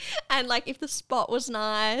and like if the spot was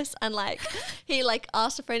nice. And like he like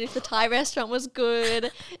asked a friend if the Thai restaurant was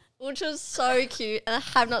good, which was so cute. And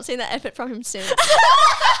I have not seen that effort from him since.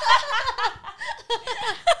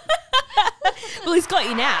 Well, he's got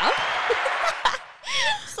you now.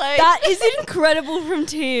 So That is incredible from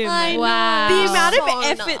Tim. I know. Wow. The amount of So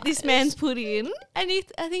effort this nice. man's put in. And I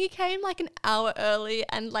think he came like an hour early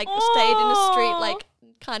and like stayed in a street like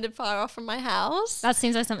kind of far off from my house. That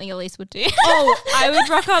seems like something Elise would do. Oh, I would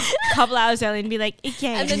rock up a couple hours early and be like, okay,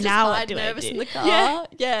 And then now just what hide do I nervous do? in the car. Yeah.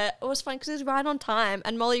 Yeah, it was fun because it was right on time.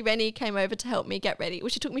 And Molly Rennie came over to help me get ready,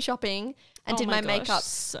 which she took me shopping and Oh did my gosh, makeup.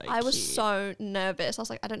 so I was cute. so nervous. I was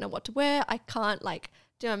like, I don't know what to wear. I can't like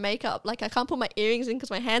do my makeup. Like I can't put my earrings in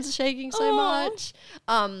because my hands are shaking so Aw. much.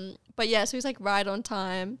 But yeah, so he was like right on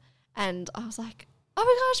time, and I was like, oh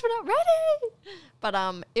my gosh, we're not ready. But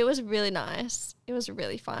it was really nice. It was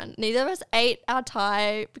really fun. Neither of us ate our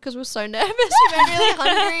Thai because we were so nervous. We were really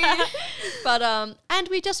hungry. But and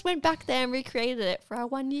we just went back there and recreated it for our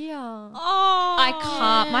 1 year. Oh, I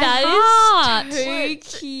can't. My that heart. is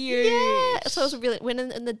too cute. Yeah. So it was really went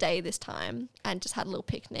in the day this time and just had a little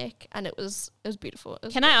picnic, and it was beautiful. It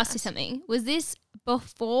was Can I really ask you nice. something? Was this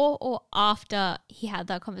before or after he had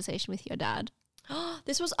that conversation with your dad?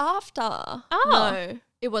 This was after. Oh. No,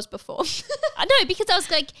 it was before. I know, because I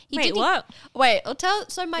was like, he Wait, did what? Wait, I'll tell.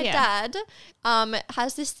 So my Yeah. dad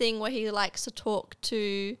has this thing where he likes to talk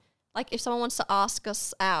to, like, if someone wants to ask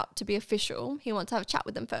us out to be official, he wants to have a chat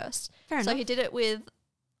with them first. Fair So enough. he did it with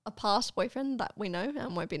a past boyfriend that we know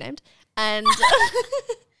and won't be named. And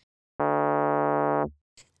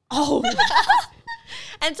Oh.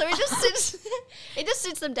 And so he just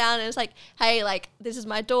sits them down and it's like, hey, like, this is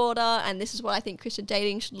my daughter and this is what I think Christian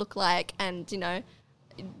dating should look like, and, you know,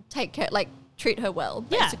 take care, like, treat her well,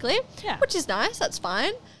 Yeah. basically. Yeah. Which is nice, that's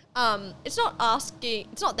fine. It's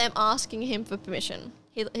not them asking him for permission.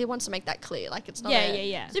 He wants to make that clear. Like, it's not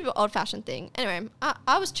Yeah. super old-fashioned thing. Anyway,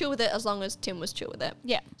 I was chill with it as long as Tim was chill with it.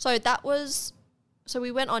 Yeah. So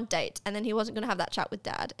we went on dates, and then he wasn't going to have that chat with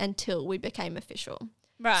Dad until we became official.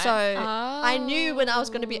 Right. So I knew when I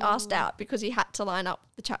was going to be asked out because he had to line up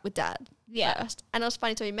the chat with Dad first. And it was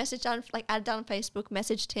funny. So he messaged down, like, added down on Facebook,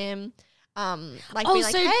 messaged him, like, being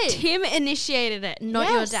like, so hey. Tim initiated it, not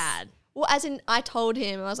your Yes. dad. Well, as in, I told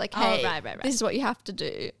him, I was like, hey, right. this is what you have to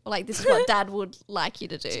do. Or, like, this is what Dad would like you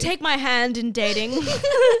to do. Take my hand in dating.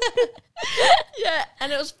 Yeah.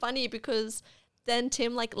 And it was funny because then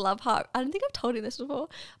Tim, like, love heart, I don't think I've told him this before,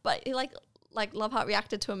 but he, like love heart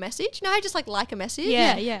reacted to a message. You know, I just, like a message.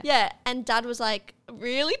 Yeah. Yeah. And Dad was, like,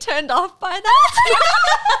 really turned off by that.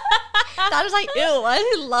 Dad was like, ew, why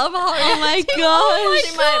did he love heart? Oh my In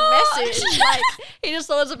gosh. my message. Like, he just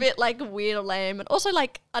thought it was a bit, like, weird or lame. And also,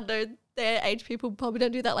 like, I know their age people probably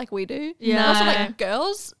don't do that like we do. Yeah. And also, like,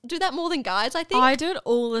 girls do that more than guys, I think. I do it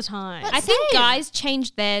all the time. But- I think Same. guys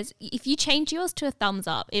change theirs. If you change yours to a thumbs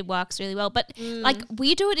up, it works really well. But like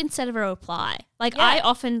we do it instead of a reply. Like Yeah, I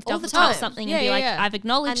often all the double tap time. something Yeah, and be yeah, like, yeah. I've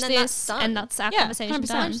acknowledged And then this, that's done. and that's our Yeah, conversation 100%.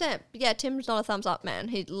 done. 100%. Yeah, Tim's not a thumbs up man.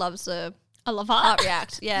 He loves a I love heart heart.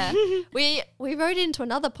 react. Yeah. we wrote into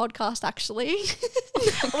another podcast actually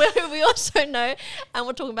where we also know, and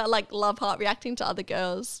we're talking about like love heart reacting to other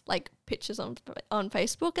girls, like pictures on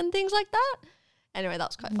Facebook and things like that. Anyway, that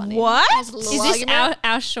was quite funny. What? It was a little Is this argument.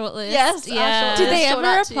 our shortlist? Yes, our yeah. shortlist. Did they Shout ever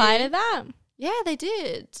out to reply you. to that? Yeah, they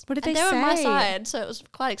did. What did And they were on my say? side, so it was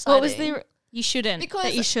quite exciting. What was the You shouldn't. because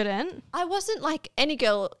that you shouldn't? I wasn't like any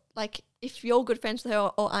girl, like if you're good friends with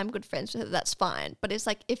her or I'm good friends with her, that's fine. But it's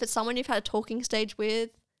like if it's someone you've had a talking stage with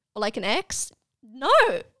or like an ex, no,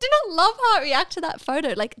 do not love heart react to that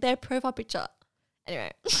photo, like their profile picture.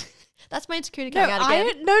 Anyway, that's my insecurity No, coming out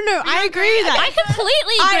again. I agree with that. I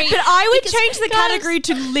completely agree. But I would Because change the guys- category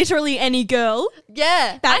to literally any girl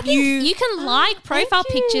Yeah. that I think you can like profile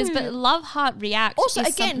Thank pictures, you. but love heart react. Also,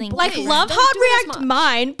 is again, something like Please, love don't heart do it as react much.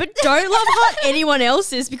 mine, but don't love heart anyone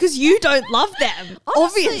else's because you don't love them.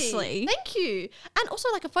 Honestly, Obviously. Thank you. And also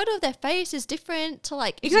like a photo of their face is different to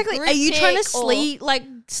like Exactly. group Are you trying to pic or-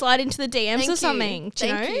 slide into the DMs Thank or you. something? Do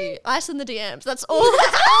you Thank know? you. Ice in the DMs. That's all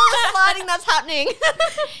the sliding that's happening.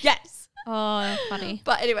 Yes. Oh, funny.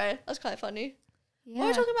 But anyway, that's quite funny. What were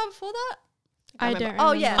we talking about before that? I can't don't remember.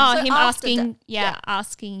 Oh yeah. Oh, So him after asking, that-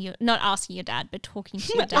 asking you, not asking your dad, but talking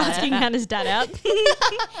to your dad. Asking Hannah's dad out.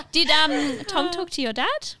 Did Tom talk to your dad?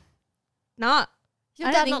 Nah. Your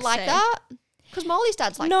I don't dad think not like so. that? Because Molly's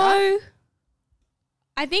dad's like that. No.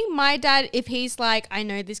 I think my dad, if he's like, I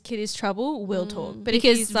know this kid is trouble, will talk. But if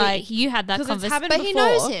Because he's like, you had that 'cause it's conversation. happened But he before.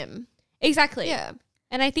 knows him. Exactly. Yeah.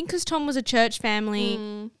 And I think because Tom was a church family,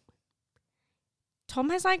 Mm. Tom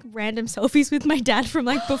has like random selfies with my dad from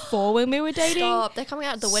like before when we were dating. Stop. They're coming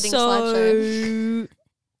out at the wedding so, slideshow.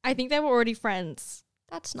 I think they were already friends.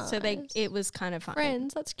 That's nice. So it was kind of fun.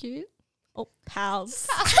 friends. That's cute. Oh, pals.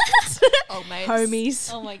 Oh, mates. Homies.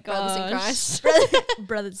 Oh my Brothers in Christ.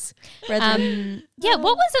 Brothers. Yeah,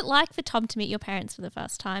 what was it like for Tom to meet your parents for the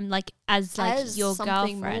first time? Like as As your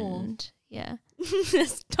something girlfriend? Yeah.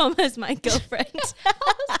 Tom is my girlfriend.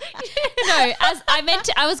 No, as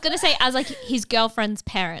I was gonna say as like his girlfriend's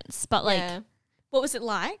parents, but like Yeah. What was it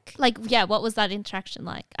like? what was that interaction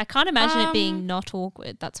like? I can't imagine it being Um, not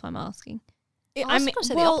awkward. That's why I'm asking. I was gonna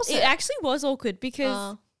say the opposite. it actually was awkward because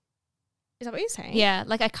Oh. is that what you're saying? Yeah,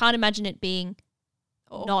 like I can't imagine it being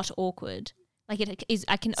Oh. not awkward. Like it is.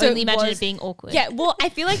 I can So only it imagine was- it being awkward. Yeah, well, I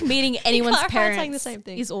feel like meeting anyone's clarified parents saying the same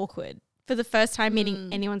thing. is awkward. For the first time meeting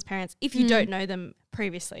anyone's parents, if you don't know them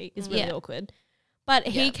previously, is really Yeah. awkward. But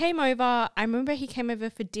he Yeah. came over, I remember he came over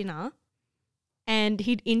for dinner and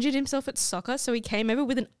he'd injured himself at soccer. So he came over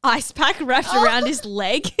with an ice pack wrapped around his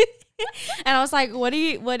leg. And I was like, what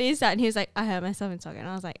is that? And he was like, I hurt myself in soccer. And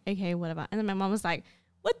I was like, okay, whatever. And then my mom was like,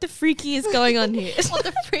 what the freaky is going on here? What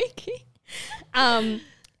the freaky? And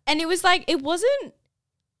it was like, it wasn't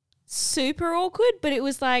super awkward, but it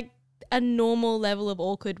was like a normal level of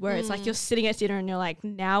awkward where it's like you're sitting at dinner and you're like,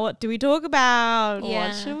 now what do we talk about? Yeah.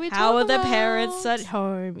 What should we How talk are the about? parents at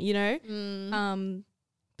home, you know? Mm.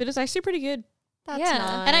 But it's actually pretty good. That's yeah.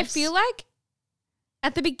 nice. And I feel like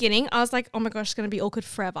at the beginning, I was like, oh my gosh, it's going to be awkward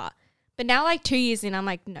forever. But now, like 2 years in, I'm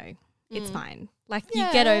like, no, it's fine. Like you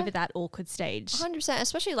get Yeah. over that awkward stage. 100%,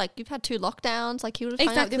 especially like you've had 2 lockdowns, like you would have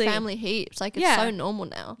hung out with your Exactly. family heaps. Like it's Yeah. so normal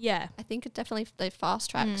now. Yeah, I think it definitely they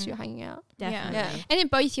fast tracks you hanging out. definitely. Yeah. And in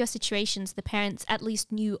both your situations, the parents at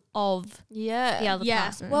least knew of Yeah. the other Yeah.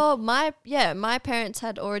 person. Well, my parents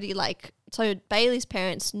had already like, so Bailey's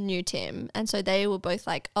parents knew Tim, and so they were both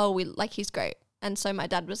like, oh, we like he's great, and so my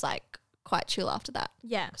dad was like quite chill after that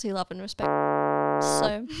Yeah. because he loved and respect.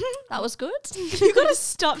 So that was good. You got to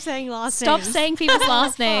stop saying last Stop names. saying people's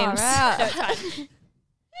last Far names. out.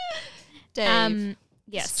 Dave,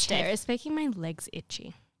 Yes, This chair Dave. is making my legs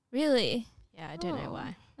itchy. Really? Yeah, I don't know Oh.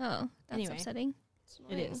 why. Oh, that's Anyway. upsetting.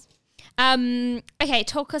 It is. Okay,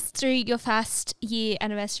 talk us through your first year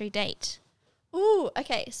anniversary date. Ooh,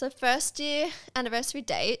 okay. So first year anniversary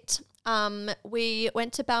date. We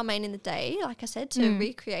went to Balmain in the day, like I said, to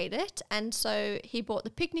recreate it. And so he bought the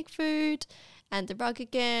picnic food and the rug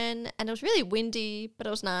again. And it was really windy, but it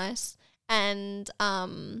was nice. And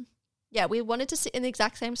yeah, we wanted to sit in the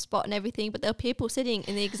exact same spot and everything, but there were people sitting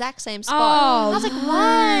in the exact same spot. Oh, I was like,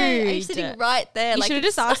 why? Are you rude. sitting right there? You like should have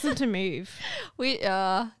it's- just asked them to move. We,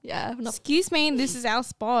 yeah. Not, Excuse me, this is our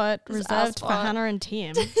spot This is our reserved for spot. Hannah and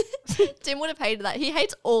Tim. Tim would have hated that. He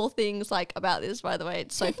hates all things like about this, by the way.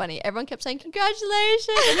 It's so funny. Everyone kept saying, congratulations.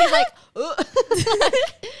 And he's like, "Ugh."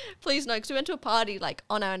 Please no, because we went to a party like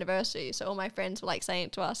on our anniversary. So all my friends were like saying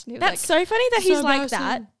it to us. And he was That's so funny that so he's like embarrassing.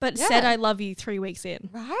 that, but Yeah. said I love you 3 weeks in.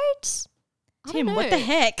 like, right? I Tim, don't what the know.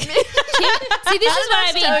 heck? See, this is what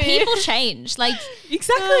I tell mean. you. People change. Like,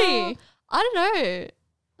 Exactly. I don't know.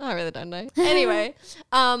 I really don't know. Anyway,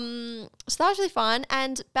 so that was really fun.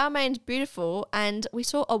 And Balmain's beautiful. And we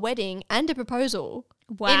saw a wedding and a proposal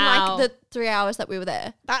wow. in like the 3 hours that we were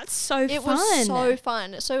there. That's so It fun. was so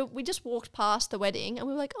fun. So we just walked past the wedding and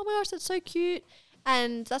we were like, oh my gosh, that's so cute.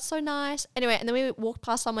 And that's so nice. Anyway, and then we walked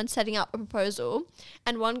past someone setting up a proposal.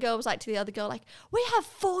 And one girl was like to the other girl, like, we have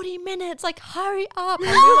 40 minutes. Like, hurry up. And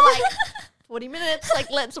we were like, 40 minutes?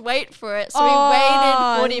 Like, let's wait for it. So we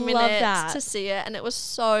waited 40 I love minutes that. to see it. And it was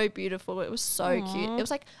so beautiful. It was so cute. Aw. It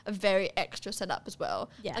was like a very extra setup as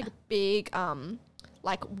well. Yeah. Like a big,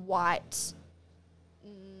 like white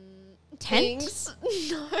Tent? things.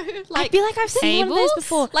 No. I Like, feel like I've seen one of those tables?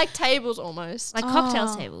 before. like tables almost. like cocktail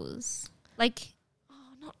Oh. tables. Like,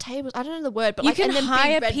 Not tables. I don't know the word, but You like can and then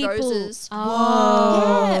hire big red people. roses.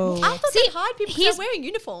 Oh. Yeah, I thought See, they hired people because here's- they were wearing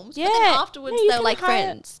uniforms. But Yeah. then afterwards No, you they were can like hire-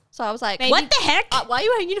 friends. So I was like, Maybe- What the heck? why are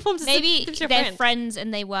you wearing uniforms? maybe It's they're your friend. friends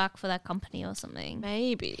and they work for that company or something.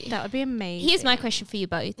 Maybe. That would be amazing. Here's my question for you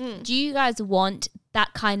both. Do you guys want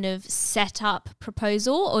that kind of setup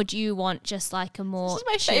proposal, or do you want just like a more This is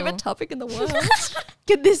my chill- favorite topic in the world.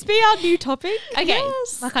 Could this be our new topic? Okay,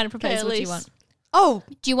 Yes. what kind of proposal do you Elise. want? Oh,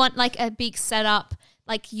 Do you want like a big setup,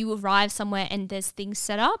 like you arrive somewhere and there's things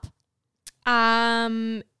set up?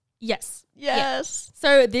 yes. Yes.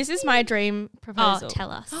 So this is my dream proposal. Oh, tell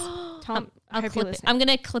us. Tom, I I'll hope you're clip it. listening. I'm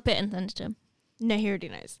gonna clip it and send it to him. No, he already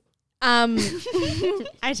knows.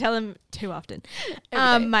 I tell him too often.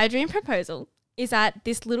 Every day. My dream proposal is at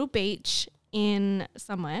this little beach in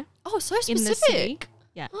somewhere Oh, so in the city. specific.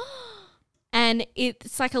 Yeah. And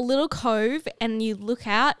it's like a little cove and you look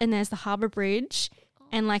out and there's the harbour bridge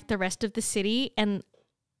and like the rest of the city, and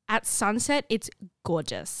at sunset it's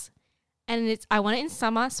gorgeous. And I want it in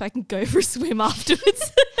summer so I can go for a swim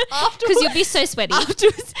afterwards. Because you'll be so sweaty.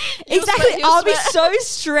 Afterwards. You'll Exactly. sweat, you'll I'll be sweat. so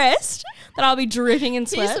stressed that I'll be dripping in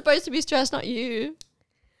He's sweat. supposed to be stressed, not you.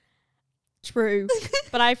 True.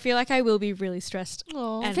 But I feel like I will be really stressed.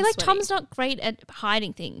 Oh. I and feel like sweaty. Tom's not great at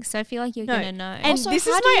hiding things, so I feel like you're No. gonna know. And Also, this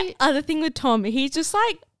is how do my you- other thing with Tom. He just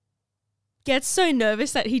like gets so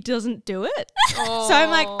nervous that he doesn't do it. So I'm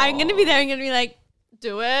like, I'm going to be there and going to be like,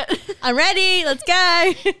 Do it. I'm ready. Let's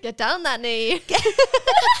go. Get down on that knee.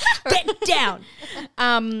 Get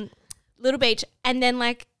down. Little beach. And then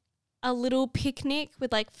like a little picnic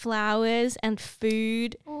with like flowers and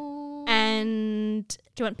food and do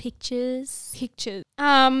you want pictures? pictures.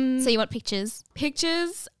 So you want pictures?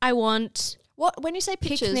 Pictures. I want What when you say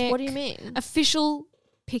pictures, what do you mean? official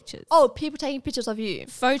pictures. Oh, people taking pictures of you.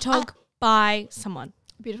 Photog by someone.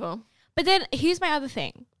 Beautiful. But then here's my other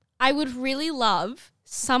thing. I would really love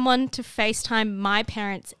someone to FaceTime my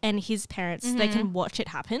parents and his parents so they can watch it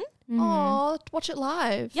happen. Oh, watch it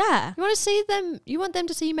live. Yeah. You want to see them? You want them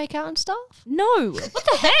to see you make out and stuff? No. What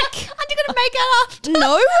the heck? Aren't you gonna make out after? No.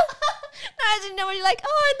 No, I didn't know when you're like,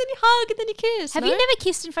 oh, and then you hug and then you kiss. Have no? you never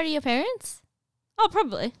kissed in front of your parents? Oh,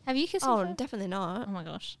 probably. Have you kissed in Oh, front? definitely not. Oh my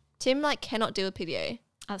gosh. Tim like cannot deal with PDA.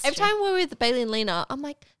 That's Every true. time we're with Bailey and Lena, I'm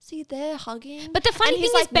like, see, they're hugging. But the funny And thing he's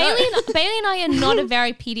is, like, no. Bailey and I are not a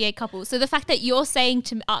very PDA couple. So the fact that you're saying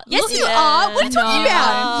to Yes, look- you are. What are you talking No.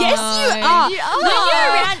 about? No. Yes, you are. You are. When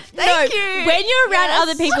you're around, Thank you. when you're around Yes.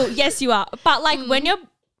 other people, yes, you are. But like when you're,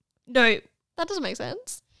 no, That doesn't make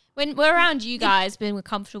sense. When we're around you guys, when we're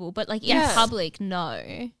comfortable, but like in Yeah. public,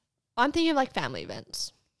 no. I'm thinking of like family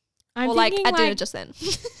events. I'm or like thinking, at dinner just then.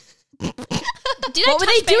 Did what were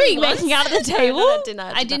they doing? Making out at the table? No, at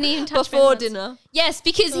dinner. I didn't even touch Before Bailey once. dinner. Yes,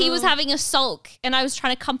 because he was having a sulk and I was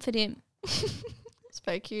trying to comfort him. It's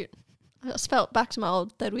very cute. I just felt back to my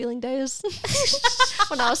old third wheeling days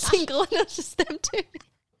when I was single and it was just them two.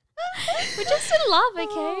 We're just in love,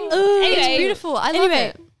 okay? It's beautiful. I love Anyway,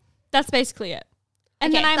 it. that's basically it.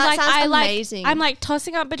 And Okay, then I'm that like, sounds amazing. I'm like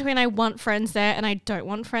tossing up between I want friends there and I don't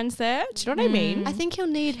want friends there. Do you know what I mean? I think you'll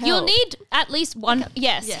need help. You'll need at least one.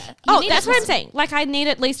 Yes. Yeah. You Oh, need that's at what I'm least- saying. Like I need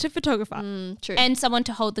at least a photographer True. And someone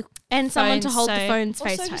to hold the someone to phone, hold the so- phone's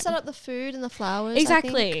also, to set FaceTime. up the food and the flowers. I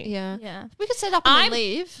Exactly. think. Yeah. Yeah. We could set up and I'm- then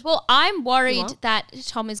leave. Well, I'm worried want? that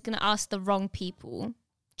Tom is going to ask the wrong people.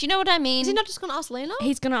 Do you know what I mean? Is he not just going to ask Lena?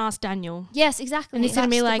 He's gonna ask Daniel. Yes, exactly. And he's gonna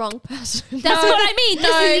be That's like, the wrong person. That's what I mean.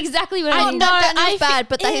 This is exactly what I Not mean. that I Daniel's bad,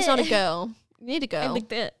 but that fe- he's not a girl. You need a girl.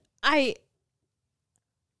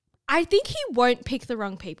 I think he won't pick the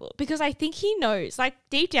wrong people because I think he knows. Like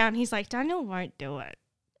deep down, he's like Daniel won't do it.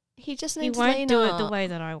 He just He needs won't Lena. do it the way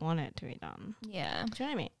that I want it to be done. Yeah. Do you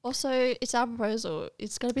know what I mean? Also, it's our proposal.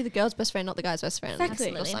 It's got to be the girl's best friend, not the guy's best friend.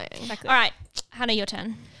 Exactly. That's what you're saying. Exactly. All right. Hannah, your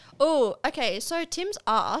turn. Oh, okay. So Tim's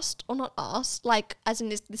asked, or not asked, like as in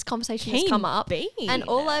this conversation has Keen come up, bee. and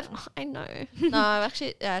all I know, no,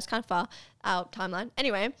 actually, yeah, it's kind of far our timeline.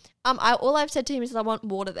 Anyway, all I've said to him is that I want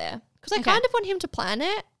water there because I Okay. kind of want him to plan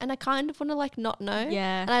it, and I kind of want to like not know.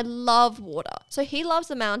 Yeah. And I love water. So he loves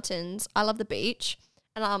the mountains. I love the beach.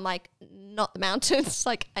 And I'm like, not the mountains.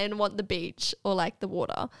 Like, I don't want the beach or like the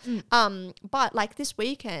water. But like this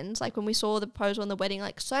weekend, like when we saw the proposal and the wedding,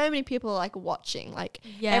 like so many people are like watching. Like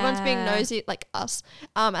everyone's being Yeah. nosy, like us.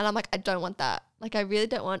 And I'm like, I don't want that. Like, I really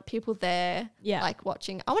don't want people there, Yeah. like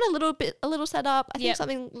watching. I want a little setup. I think Yep.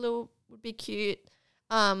 something little would be cute.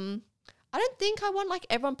 I don't think I want like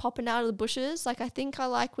everyone popping out of the bushes. Like, I think I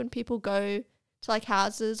like when people go to like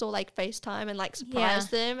houses or like FaceTime and like surprise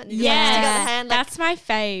them and just, like, stick out the hand. Like, that's my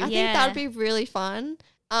fave. I think that would be really fun.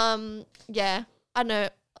 Yeah, I know.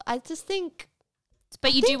 I just think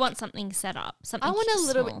But you do want something set up. Something I want a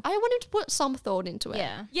little bit. small. I want him to put some thought into it.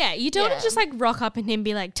 Yeah. Yeah, you don't want Yeah. to just like rock up and him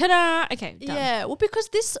be like, ta-da, okay, done. Yeah, well, because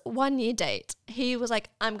this 1 year date, he was like,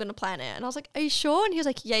 I'm going to plan it. And I was like, are you sure? And he was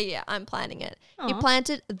like, yeah, I'm planning it. He Aw. planned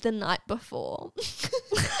it the night before.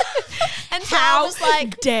 And so I was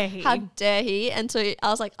like, dare he? how dare he? And so I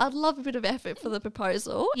was like, I'd love a bit of effort for the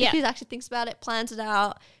proposal. Yeah. If he actually thinks about it, plans it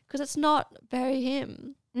out, because it's not very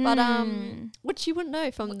him. But, which you wouldn't know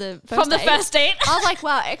from the first From the date. first date. I was like,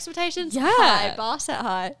 wow, expectations Yeah. high, bar set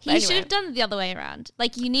high. He should have done it the other way around.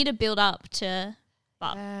 Like, you need to build up to...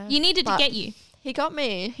 But Yeah. you needed to But- get you. He got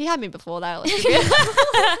me. He had me before that.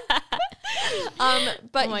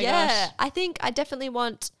 But Oh my yeah, gosh. I think I definitely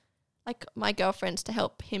want like my girlfriends to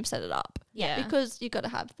help him set it up. Yeah. Because you got to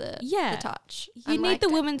have the touch. You And, need like, the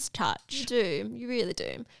woman's You touch. do. You really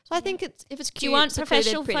do. So I think it's if it's cute. Do you want secluded,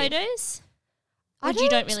 professional pretty. photos? I Or you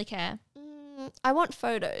don't really care? I want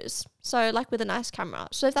photos. So like with a nice camera.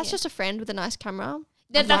 So if that's Yeah. just a friend with a nice camera,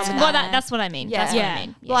 That's love what that. that's what I mean. Yeah. That's what Yeah. I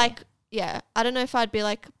mean. Yeah. like I don't know if I'd be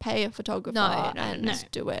like pay a photographer No, and no.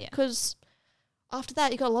 do it Yeah. because after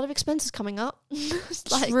that you got a lot of expenses coming up.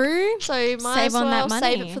 It's like, True. so you might Save as on that well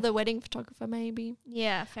save money. it for the wedding photographer maybe.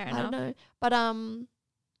 yeah, fair I enough. don't know.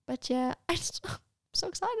 But yeah, I'm so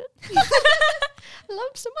excited. I love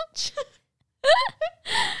it so much.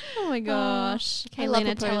 Oh my gosh. Okay, I love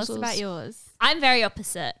Lena, tell us proposals. about yours. I'm very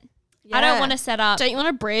opposite. I don't want to set up. Don't you want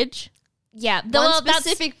a bridge? Yeah, one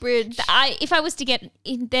specific bridge. If I was to get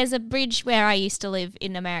in, there's a bridge where I used to live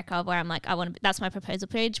in America where I'm like, that's my proposal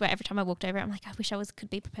bridge, where every time I walked over it, I'm like, I wish I could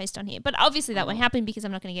be proposed on here. But obviously that won't happen because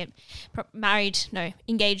I'm not going to get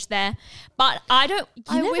engaged there. But I don't,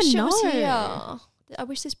 I never wish it was know. here. I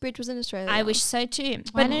wish this bridge was in Australia. I wish so too.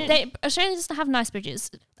 Why But don't- Australia doesn't have nice bridges.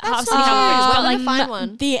 That's I've not seen true. other bridges, but Why like, don't I find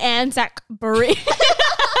one? The Anzac Bridge.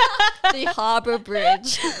 The Harbour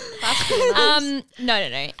Bridge. That's pretty nice.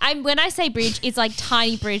 no. When I say bridge, it's like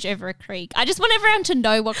tiny bridge over a creek. I just want everyone to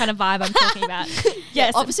know what kind of vibe I'm talking about.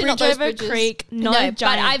 Yes, obviously bridge not those over bridges. creek, No, not a but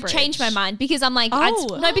giant I've bridge. changed my mind because I'm like, Oh.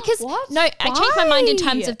 What? I changed my mind in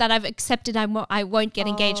terms Why? of that I've accepted I won't get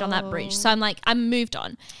engaged on that bridge. So I'm like, I'm moved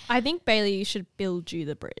on. I think Bailey should build you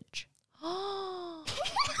the bridge.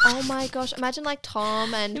 Oh my gosh! Imagine like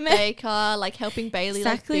Tom and Baker like helping Bailey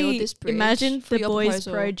like build this bridge. Imagine for the your boys'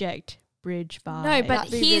 proposal. project bridge vibe. No, but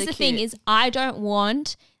That'd be here's really the thing cute. is I don't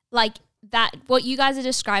want like that what you guys are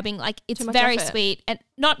describing, like it's Too much very effort. sweet, and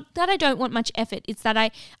not that I don't want much effort. It's that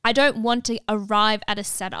I don't want to arrive at a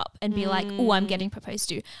setup and be like, oh, I'm getting proposed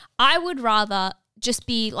to. I would rather just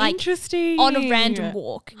be like Interesting. on a random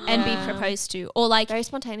walk and be Yeah. proposed to, or like Very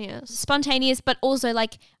spontaneous. spontaneous, but also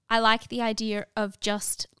like I like the idea of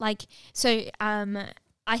just like, so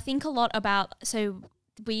I think a lot about, so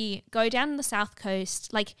we go down the south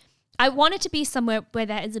coast, like I want it to be somewhere where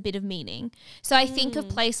there is a bit of meaning. So I think of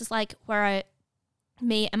places like where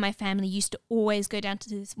me and my family used to always go down to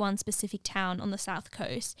this one specific town on the south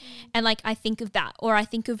coast, and like I think of that, or I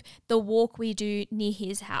think of the walk we do near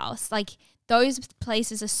his house. Like those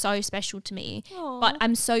places are so special to me, but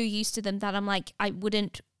I'm so used to them that I'm like, I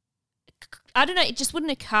don't know, it just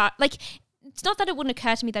wouldn't occur. Like, it's not that it wouldn't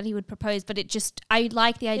occur to me that he would propose, but I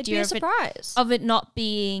like the It'd be idea a of surprise. it not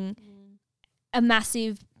being a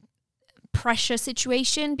massive pressure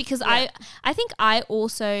situation, because I think I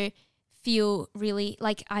also feel really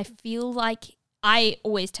like, I feel like I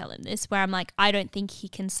always tell him this, where I'm like, I don't think he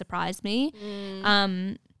can surprise me.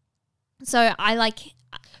 So I like,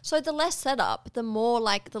 So the less setup, the more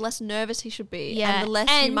like the less nervous he should be, Yeah. and the less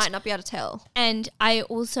you And- might not be able to tell. and I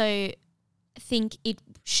also think it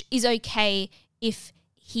is okay if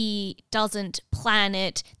he doesn't plan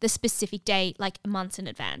it the specific day like months in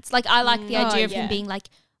advance. Like I like the idea of him being like,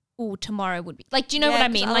 oh, tomorrow would be like, do you know what I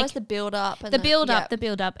mean? Like the build up, and the build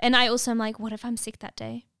up. And I also am like, what if I'm sick that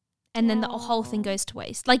day? And then the whole thing goes to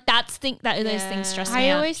waste. Like those things stress me I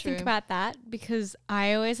out. always think True. about that because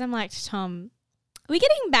I always am like to Tom, are we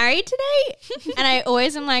getting married today? And I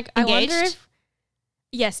always am like, I wonder Engaged? if,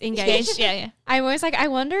 yes, engaged. yeah. I'm always like, I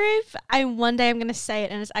wonder if one day I'm going to say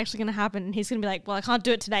it and it's actually going to happen. And he's going to be like, well, I can't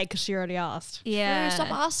do it today because she already asked. Yeah. Stop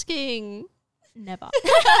asking. Never.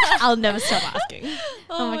 I'll never stop asking.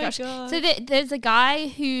 Oh my gosh. So there's a guy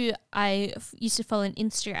who I used to follow on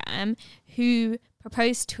Instagram who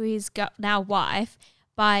proposed to his now wife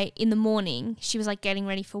in the morning. She was like getting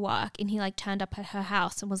ready for work, and he like turned up at her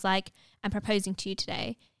house and was like, I'm proposing to you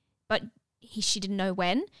today. But she didn't know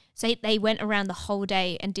when. So they went around the whole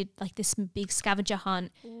day and did like this big scavenger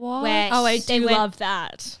hunt. What? Where Oh, I they do went- love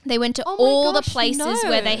that. They went to Oh my all the gosh, places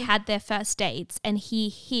where they no. had their first dates, and he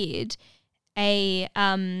hid a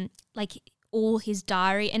like all his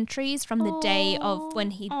diary entries from the day of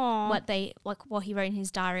when he Aw. what he wrote in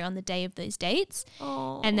his diary on the day of those dates,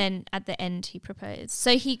 Oh. and then at the end he proposed.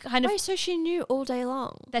 So he kind of Wait, so she knew all day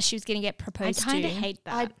long. that she was going to get I proposed to. kind of hate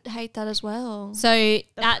that. I hate that as well. So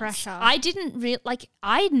that's pressure. I didn't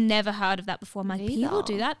I'd never heard of that before. I'm like, Me people neither.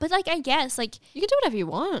 do that, but like I guess like You can do whatever you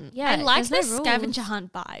want. yeah, I like the there's no scavenger rules.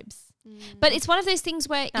 hunt vibes. But it's one of those things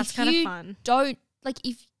where That's if kind of you fun. don't like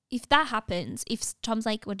if that happens, if Tom's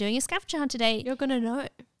like, we're doing a scavenger hunt today, You're gonna know.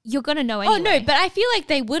 you're gonna know anyway. Oh no, but I feel like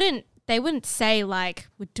they wouldn't say like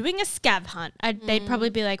we're doing a scav hunt. They'd probably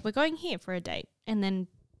be like we're going here for a date and then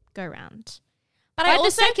go around. But by I the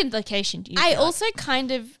also second location, you I feel like- also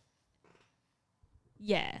kind of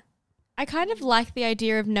I kind of like the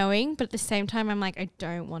idea of knowing, but at the same time I'm like I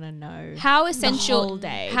don't want to know. how essential whole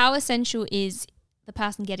day. How essential is the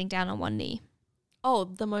person getting down on one knee? Oh,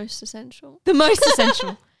 the most essential. The most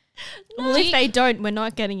essential. Well, if they don't, we're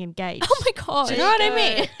not getting engaged. Oh my god! Do you know what I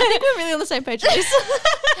mean? I think we're really on the same page with this.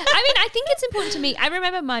 I mean, I think it's important to me. I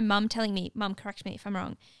remember my mum telling me, "Mum, correct me if I'm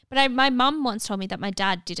wrong," but my mum once told me that my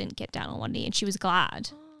dad didn't get down on one knee, and she was glad.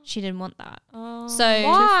 She didn't want that. Oh. So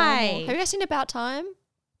Why? Have you guys seen About Time?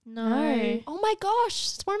 No. Oh my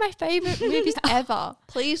gosh, it's one of my favorite movies ever.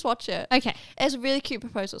 Please watch it. Okay. It's a really cute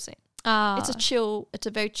proposal scene. It's a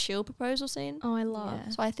very chill proposal scene. Oh, I love. Yeah.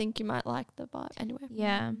 So I think you might like the vibe. Anyway,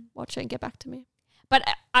 Yeah. watch it and get back to me. But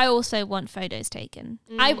I also want photos taken.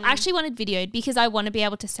 I actually wanted videoed because I want to be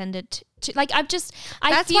able to send it to like That's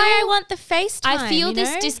why I want the FaceTime. I feel you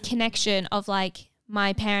this know? disconnection of like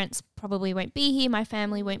my parents probably won't be here, my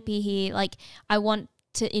family won't be here. Like I want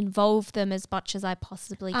to involve them as much as I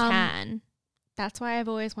possibly can. That's why I've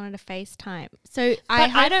always wanted a FaceTime. So But I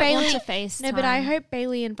hope don't Bailey, want to FaceTime. No, but I hope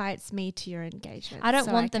Bailey invites me to your engagement. I don't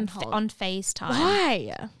so want can them hold- on FaceTime.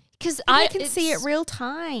 Why? Because I can see it real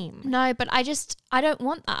time. No, but I don't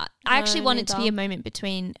want that. I actually No, want it to be neither. a moment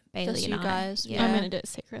between Bailey Just and you I. guys. Yeah. I'm gonna do it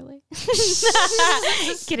secretly.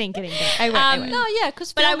 kidding. I won't. No, yeah,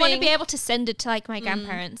 because But I want to be able to send it to like my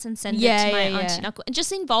grandparents and send Yeah, it to my yeah, auntie yeah. and uncle and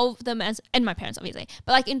just involve them and my parents obviously,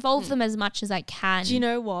 but like involve them as much as I can. Do you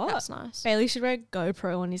know what? That's nice. Bailey should wear a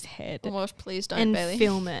GoPro on his head Oh my gosh, please don't, and Bailey.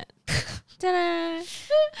 film it. Ta-da.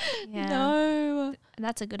 Yeah. No. And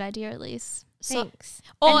that's a good idea at least. So- Thanks.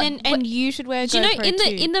 Or- and you should wear a Do you GoPro know in the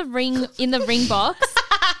too. in the ring box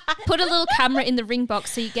put a little camera in the ring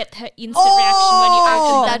box so you get her instant reaction when you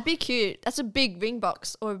open them. That'd be cute. That's a big ring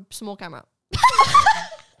box or a small camera.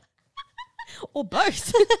 Or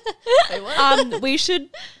both. Wait, what? We should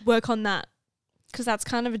work on that because that's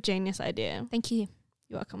kind of a genius idea. Thank you.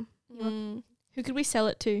 You're welcome. Mm. Who could we sell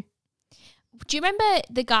it to? Do you remember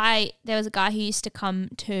there was a guy who used to come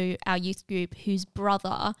to our youth group whose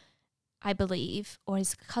brother, I believe, or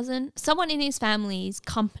his cousin, someone in his family's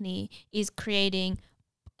company is creating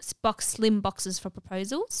slim boxes for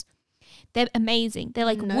proposals. They're amazing. They're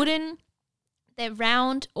like wooden, they're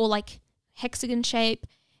round or like hexagon shape,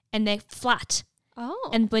 and they're flat. Oh.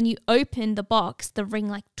 And when you open the box, the ring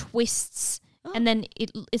like twists. And then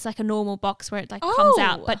it's like a normal box where it like comes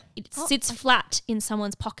out, but it sits flat in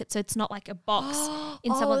someone's pocket, so it's not like a box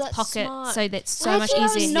in someone's that's pocket. smart. So that's so much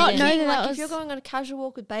easier. to not fit in. know that like was- if you're going on a casual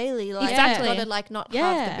walk with Bailey, like Exactly. you gotta like not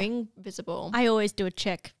have the ring visible. I always do a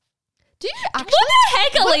check. Do you What actually? the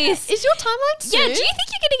heck, Elise? Is your timeline soon? Yeah, do you think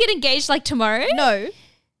you're going to get engaged like tomorrow? No.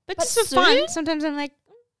 But But just for fun. soon? Sometimes I'm like,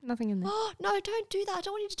 nothing in there. Oh, no, don't do that. I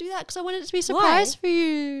don't want you to do that because I want it to be a surprise for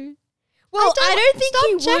you. Well, I don't think stop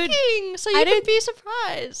you would. checking so you I can don't- be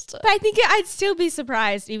surprised. But I think I'd still be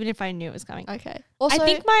surprised even if I knew it was coming. Okay. Also, I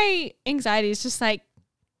think my anxiety is just like,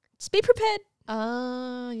 just be prepared.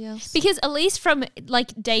 yes. Because Elise from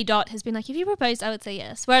like day dot has been like, if you proposed, I would say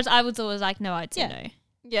yes. Whereas I was always like, no, I'd say no.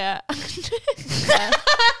 Yeah.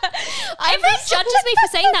 Everyone judges me for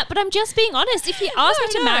saying that, but I'm just being honest. If he asked me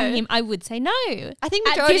to marry him, I would say no. I think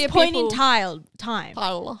At majority this of point people in time.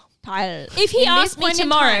 Tyler. If he In this asked me point in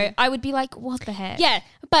tomorrow, time. I would be like, what the heck? Yeah,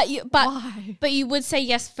 but Why? but you would say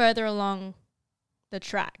yes further along the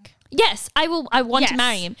track. Yes, I will. I want to Yes.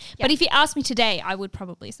 marry him. Yeah. But if he asked me today, I would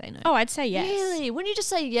probably say no. Oh, I'd say yes. Really? Wouldn't you just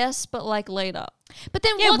say yes, but like later? But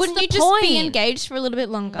then Yeah, what's wouldn't the you point? just be engaged for a little bit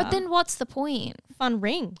longer? But then what's the point? fun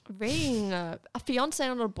ring. Ring a fiance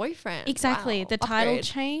and not a boyfriend. Exactly. Wow. The title Upgrade.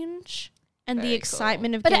 change and Very the cool.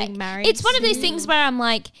 excitement of But getting married. It's one of those soon. things where I'm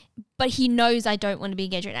like, but he knows I don't want to be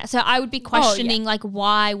engaged right now. So I would be questioning like,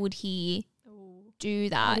 why would he do Why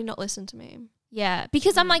that? do you not listen to me? Yeah,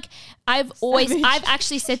 because I'm like, I've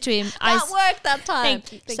actually said to him, That worked that time.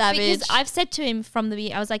 Thank you. Savage. because I've said to him from the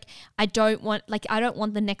beginning, I was like, I don't want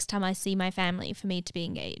the next time I see my family for me to be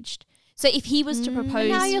engaged. So if he was to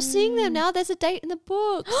propose, now you're seeing them. Now there's a date in the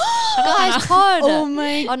book. Guys, pod. Oh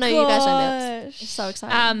my Oh no, you guys don't do it. It's so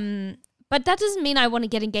exciting. but that doesn't mean I want to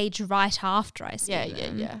get engaged right after I see yeah.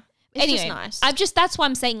 them. It's Anyway, just nice. that's why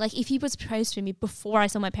I'm saying, like, if he was proposed to me before I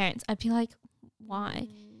saw my parents, I'd be like, why?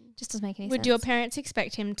 Just doesn't make any sense. Would your parents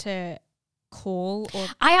expect him to call or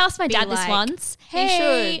I asked my be dad this like, once. He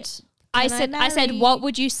hey, should. I Can I said, marry- what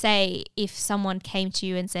would you say if someone came to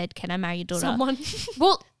you and said, "Can I marry your daughter?" Someone.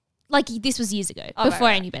 Well, like this was years ago, Oh, before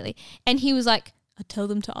right, I knew Bailey, and he was like, "I'd tell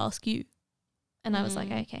them to ask you," and I was like,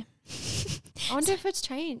 "Okay." I wonder if it's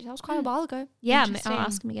changed. That was quite a while ago. Yeah, I'll Interesting.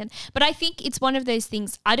 ask him again. But I think it's one of those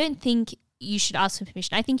things. I don't think you should ask for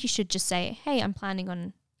permission. I think you should just say, "Hey, I'm planning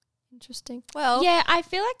on." Interesting. Well, Yeah, I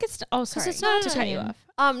feel like it's. Oh, sorry. it's not to an cut you opinion.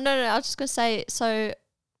 off. no. I was just gonna say. So,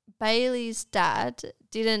 Bailey's dad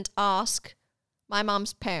didn't ask my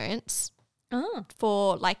mum's parents Oh,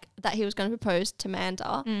 for like that he was going to propose to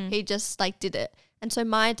Manda. He just like did it. And so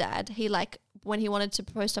my dad, he like when he wanted to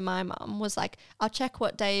propose to my mum was like, I'll check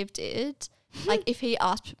what Dave did. Like if he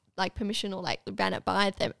asked like permission or like ran it by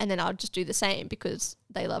them, and then I'll just do the same because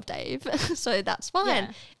they love Dave. So that's fine.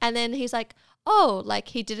 Yeah. And then he's like, oh, like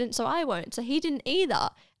he didn't, so I won't. So he didn't either.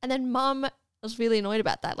 And then mum was really annoyed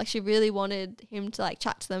about that. Like she really wanted him to like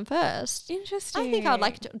chat to them first. interesting. I think I'd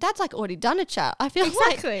like to. Dad's like already done a chat. I feel like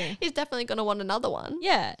Exactly. he's definitely going to want another one.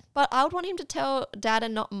 Yeah. But I would want him to tell dad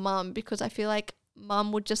and not mum because I feel like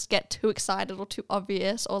mum would just get too excited or too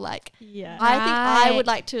obvious or like Yeah. I think I Right. would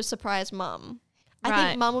like to surprise mum. I Right.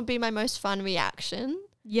 think mum would be my most fun reaction.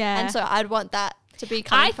 yeah. And so I'd want that to be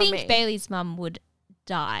coming I from think me. Bailey's mum would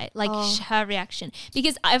die, like her reaction,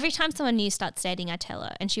 because every time someone new starts dating, I tell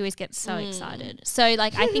her, and she always gets so excited. So,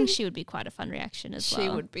 like, I think she would be quite a fun reaction as well. She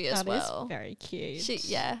would be as That well. is very cute.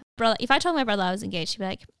 Yeah. Brother, if I told my brother I was engaged, he'd be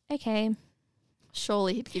like, "Okay,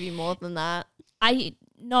 Surely he'd give you more than that.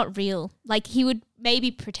 not real." Like he would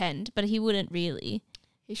maybe pretend, but he wouldn't really.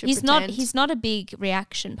 He should He's pretend. not a big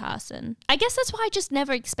reaction person. I guess that's why I just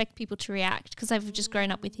never expect people to react, because I've just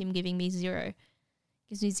grown up with him gives me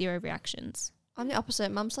zero reactions. I'm the opposite.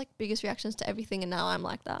 Mum's like biggest reactions to everything, and now I'm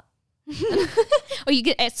like that. Or you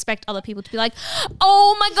could expect other people to be like,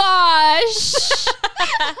 "Oh my gosh,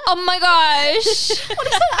 oh my gosh." What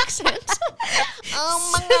is that accent? Oh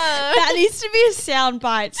my god. that needs to be a sound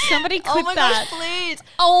bite. Somebody clip Oh my that. gosh, please.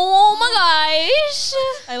 Oh my gosh.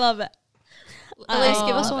 I love it. Elise,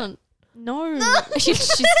 give us Oh. one. No. She's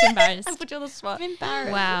just embarrassed. I put you on the spot. I'm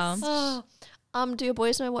embarrassed. Wow. Do your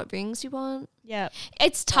boys know what rings you want? Yeah.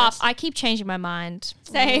 It's tough. I keep changing my mind.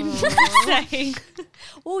 Same. Same.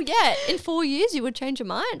 Oh yeah, in 4 years you would change your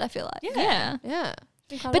mind. I feel like. Yeah. Yeah.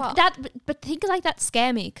 But things like that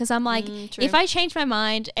scare me because I'm like, true. if I change my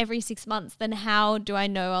mind every 6 months, then how do I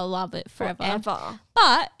know I'll love it forever?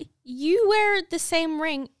 But you wear the same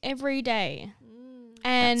ring every day.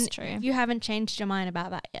 And That's true. you haven't changed your mind about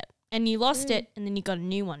that yet. And you lost it and then you got a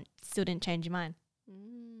new one. Still didn't change your mind.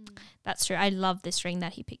 That's true. I love this ring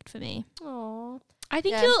that he picked for me. Oh, I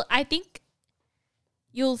think Yeah.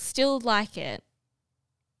 you'll still like it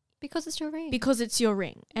because it's your ring. because it's your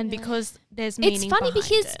ring and because there's meaning It's funny behind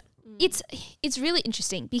because it. it's really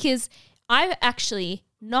interesting because I've actually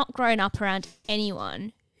not grown up around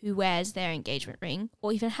anyone who wears their engagement ring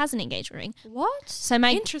or even has an engagement ring. What? So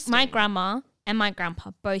my Interesting. grandma and my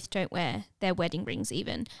grandpa both don't wear their wedding rings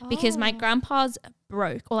even because my grandpa's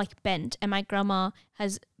broke or like bent and my grandma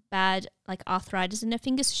has bad like arthritis in her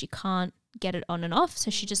fingers, so she can't get it on and off,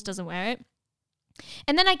 so she just doesn't wear it.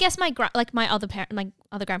 And then I guess my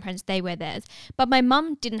other grandparents, they wear theirs, but my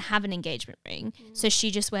mum didn't have an engagement ring, so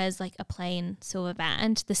she just wears like a plain silver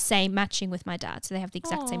band, the same matching with my dad, so they have the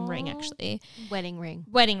exact same ring actually, Wedding ring.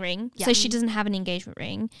 wedding ring. So she doesn't have an engagement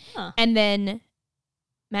ring, Huh. and then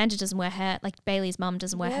Amanda doesn't wear her, like Bailey's mum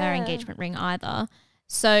doesn't wear her Yeah. engagement ring either.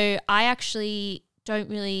 So I actually don't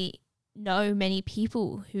really know many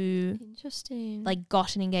people who Interesting. like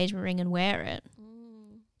got an engagement ring and wear it.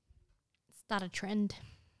 Start a trend.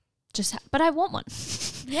 But I want one.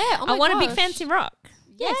 yeah. Oh I my want a big gosh. fancy rock.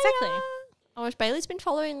 Yeah, exactly. Oh gosh, Bailey's been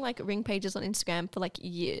following like ring pages on Instagram for like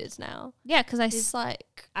years now. Yeah, because She's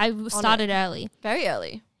like I started early. very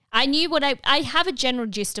early. I knew what I have a general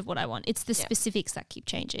gist of what I want. It's the specifics that keep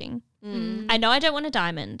changing. Mm. I know I don't want a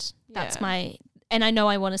diamond. That's Yeah. and I know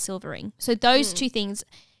I want a silver ring. So those two things,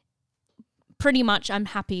 pretty much I'm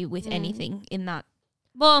happy with anything in that.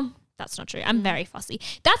 Well, that's not true. I'm very fussy.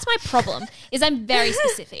 That's my problem is I'm very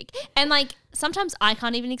specific. And like sometimes I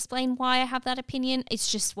can't even explain why I have that opinion.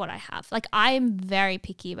 It's just what I have. Like I am very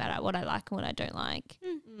picky about what I like and what I don't like.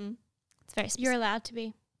 It's very specific. You're allowed to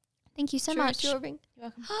be. Thank you so Sure, much. it's your ring. You're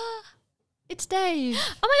welcome. It's Dave.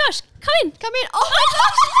 Oh my gosh, come in. Come in. Oh my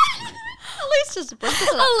gosh. Elise just broke us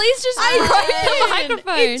up. Elise just broke the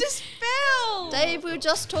microphone. It just fell. Dave, we were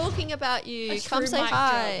just talking about you. Come true say mic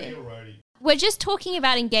hi. We're just talking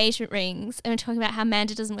about engagement rings and we're talking about how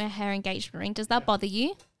Amanda doesn't wear her engagement ring. Does that bother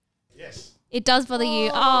you? Yes. It does bother you.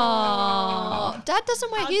 Oh. Oh, Dad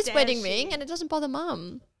doesn't wear How his dare wedding she. ring and it doesn't bother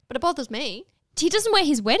Mum. But it bothers me. He doesn't wear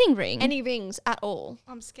his wedding ring. Any rings at all.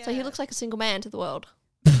 I'm scared. So he looks like a single man to the world.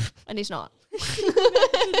 And he's not.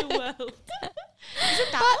 the world.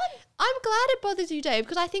 But I'm glad it bothers you, Dave,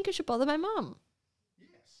 because I think it should bother my mum. Yes.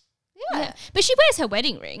 Yeah. Yeah. But she wears her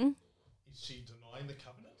wedding ring. Is she denying the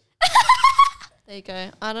covenant? There you go.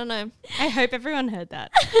 I don't know. I hope everyone heard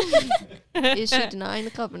that. Is she denying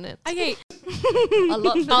the covenant? Okay. A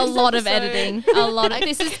lot. For A this lot of episode. editing. A lot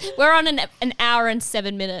of we're on an hour and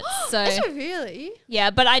 7 minutes. So Is it really? yeah,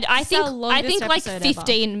 but I This is think our longest like episode ever.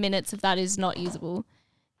 15 minutes of that is not usable.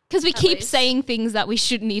 Because we keep least. saying things that we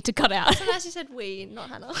shouldn't need to cut out. So as you said, we, not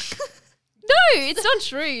Hannah. No, it's not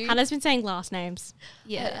true. Hannah's been saying last names.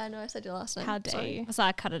 Yeah. I know I said your last name. How dare Sorry. you? So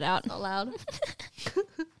I cut it out. Not loud.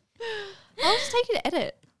 I'll just take you to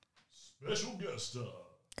edit. Special guest star.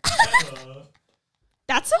 Hannah.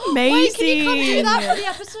 That's amazing. Wait, can you come do that for the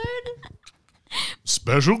episode?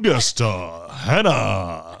 Special guest star.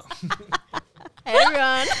 Hannah. Hey,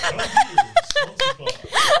 everyone.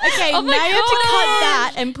 Okay, Oh my now you have to cut God.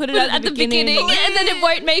 that and put it At the beginning, and then it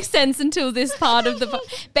won't make sense until this part of the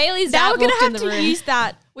Bailey's Now out we're gonna walked in have the to room. use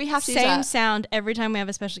that We have to use same that. sound every time we have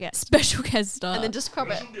a special guest. Special guest star. And then just crop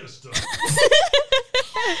it. Special guest star.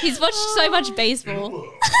 He's watched so much In the baseball.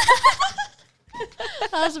 world.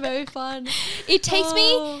 That was very fun. It takes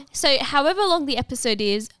me so however long the episode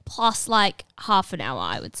is, plus like half an hour,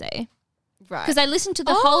 I would say. Right. Because I listen to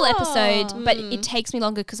the whole episode, but it takes me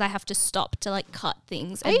longer because I have to stop to like cut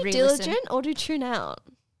things Are and you re-listen. diligent or do you tune out?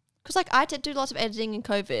 Because like I did do lots of editing in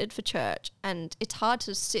COVID for church, and it's hard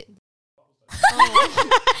to sit.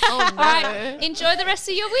 Oh no! All right, enjoy the rest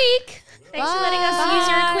of your week. Thanks for letting us use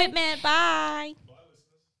your Bye. equipment. Bye.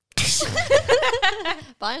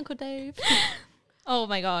 Bye, Uncle Dave. Oh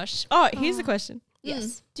my gosh. Oh, here's a question.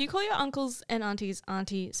 Yes. Do you call your uncles and aunties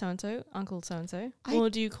auntie so-and-so, uncle so-and-so? I-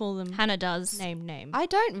 Or do you call them Hannah does. name? I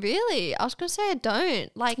don't really. I was gonna say I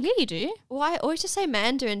don't. Like, Yeah, you do. well, I always just say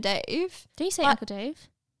Manda and Dave. Do you say But- Uncle Dave?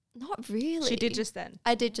 Not really. She did just then.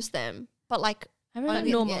 I did just them, but like I remember only at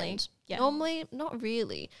the normally. end. Yeah. Normally, not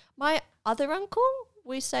really. My other uncle,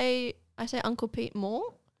 we say I say Uncle Pete more,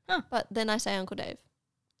 Huh. but then I say Uncle Dave.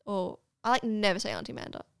 Or I like never say Auntie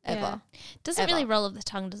Manda, ever. Yeah. Doesn't Ever. really roll off the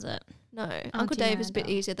tongue, does it? No, Uncle Dave is a bit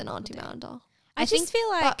Manda. easier than Auntie Manda. I think- just feel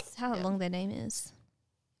like That's how long their name is.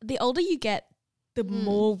 the older you get, the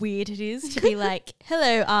more weird it is to be like,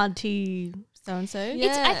 hello, Auntie so-and-so.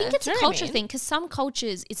 It's, I think it's Do a you know what I culture mean? thing because some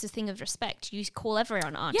cultures it's a thing of respect. You call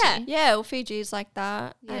everyone auntie. Yeah. Yeah, well, Fiji's like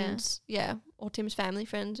that. Yeah. And yeah, or Tim's family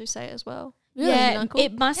friends who say it as well. Yeah, Uncle?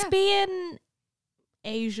 it must Yeah. be an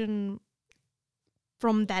Asian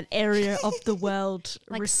from that area of the world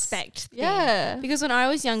Like respect thing. Yeah. Because when I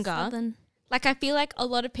was younger, Southern. like I feel like a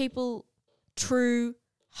lot of people, true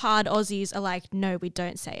hard Aussies, are like, no, we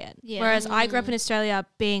don't say it. Yeah. Whereas I grew up in Australia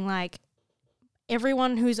being like,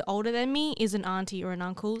 everyone who's older than me is an auntie or an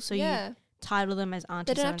uncle, so yeah. you title them as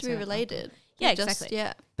auntie. They don't have to be so-and-so, uncle. related. Yeah, They're just- exactly.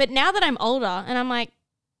 Yeah. But now that I'm older and I'm like,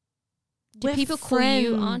 Do we're people call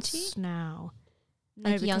you friends auntie? now? No,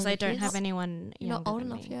 Like because younger I don't kids? have anyone You're younger not old than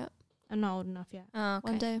enough me. yet. I'm not old enough yet. Oh, okay.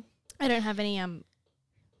 One day. I don't have any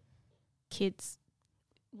kids.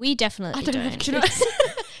 We definitely don't.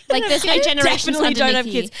 Like there's no generations definitely don't have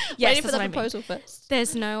underneath kids. you. Yes, Ready for that's the what I mean. proposal first.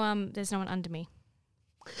 There's no one under me.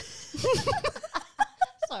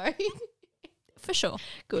 Sorry. For sure.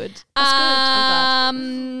 Good. That's good.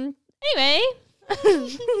 I'm Anyway.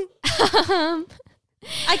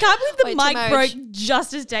 I can't believe the Wait till mic marriage. broke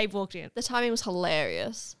just as Dave walked in. The timing was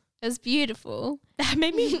hilarious. It was beautiful. That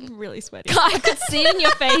made me really sweaty. I could see it in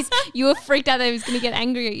your face. You were freaked out that he was going to get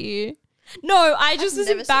angry at you. No, I just I've was never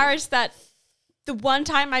seen- embarrassed that the one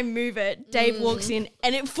time I move it, Dave walks in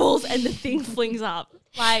and it falls and the thing flings up.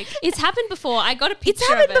 Like, It's happened before. I got a picture it's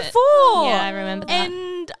happened of it. before. Yeah, I remember that.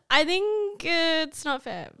 And I think it's not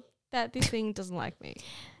fair that this thing doesn't like me.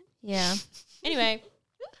 Yeah. Anyway,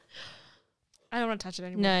 I don't want to touch it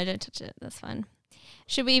anymore. No, don't touch it. That's fine.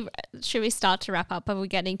 Should we start to wrap up? Are we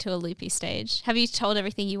getting to a loopy stage? Have you told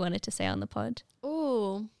everything you wanted to say on the pod?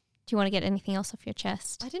 Oh, Do you want to get anything else off your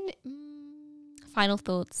chest? I didn't. Final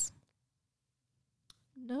thoughts.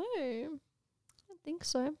 No, I don't think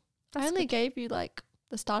so. I only gave you like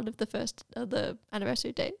the start of the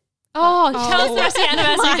anniversary date. Oh, tell us the rest of your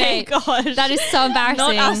anniversary my date. gosh. That is so embarrassing.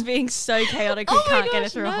 Not us being so chaotic we can't get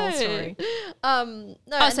it through a whole story. No. Oh,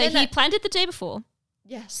 and so then he planned it the day before.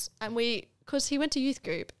 yes, and because he went to youth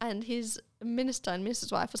group, and his minister and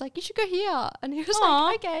minister's wife was like, "You should go here," and he was Aw.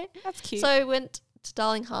 like, "Okay." That's cute. So we went to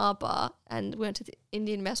Darling Harbour and went to the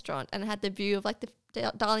Indian restaurant and had the view of like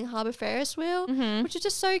the Darling Harbour Ferris wheel, Mm-hmm. which is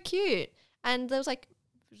just so cute. And there was like,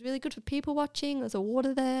 it was really good for people watching. There's a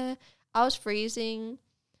water there. I was freezing,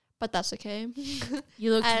 but that's okay.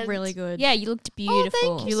 you looked and- really good. Yeah, you looked beautiful.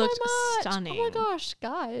 Oh, thank you, You so looked much. stunning. Oh my gosh,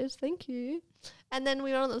 guys, thank you. And then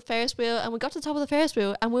we went on the Ferris wheel and we got to the top of the Ferris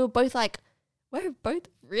wheel and we were both like, we're both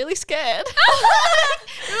really scared.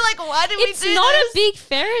 We were like, why did It's we do not this? a big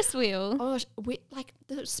Ferris wheel. Oh gosh, like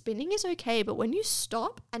the spinning is okay, but when you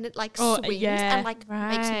stop and it like Oh, swings yeah. and like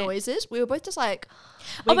makes Right. noises, we were both just like,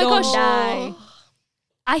 Oh my gonna gosh. die.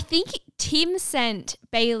 I think Tim sent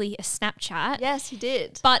Bailey a Snapchat, yes, he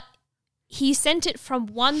did. but he sent it from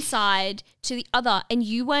one side to the other and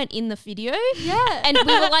you weren't in the video. Yeah. And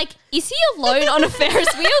we were like, is he alone on a Ferris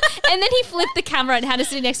wheel? And then he flipped the camera and had us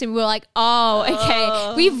sitting next to him. We were like, oh, okay.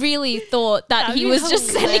 Oh. We really thought that That'd he be was just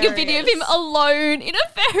sending a video of him hilarious. alone in a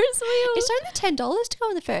Ferris wheel. It's only $10 to go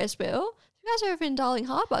on the Ferris wheel. You guys are over in Darling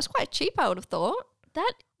Harbour. It's quite cheap, I would have thought.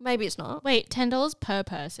 That Maybe it's not. Wait, $10 per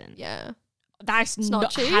person. Yeah. That's not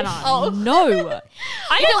not cheap? Hannah. Oh. No.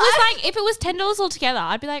 If it was $10 altogether,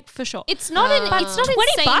 I'd be like, for sure. it's not an But it's not $20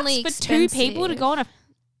 insanely bucks for two people to expensive. go on a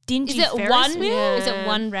dingy Is it Ferris one? wheel? Yeah. Is it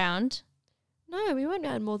one round? No, we went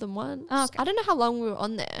around more than once. Oh, okay. I don't know how long we were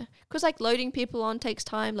on there. Because like loading people on takes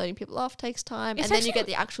time, loading people off takes time. It's and then you actually- get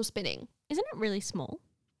the actual spinning. Isn't it really small?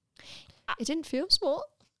 It didn't feel small.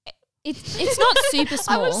 It's not super I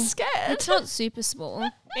small. was scared. It's not super small.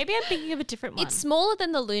 Maybe I'm thinking of a different one. It's smaller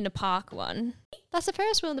than the Luna Park one. That's a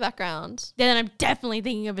Ferris wheel in the background. Then I'm definitely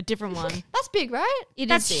thinking of a different one. That's big, right? It is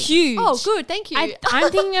That's big. huge. Oh, good. Thank you.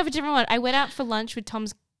 I'm thinking of a different one. I went out for lunch with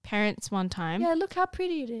Tom's parents one time, yeah, look how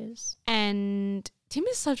pretty it is. and Tim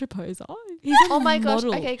is such a poser. He's a Oh my gosh.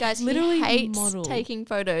 model. Okay, guys. Literally he hates model. taking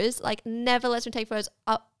photos. Like, never lets me take photos.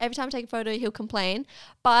 Every time I take a photo, he'll complain.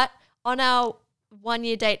 But on our 1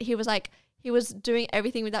 year date, he was like, he was doing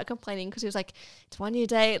everything without complaining because he was like, it's 1 year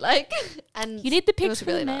date. Like, and You need the it pics was for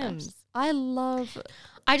really the nice. memes. I love.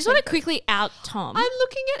 I just want to quickly out Tom. I'm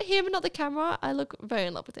looking at him, not the camera. I look very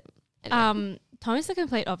in love with him. Anyway. Tom is the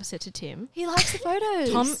complete opposite to Tim. He likes the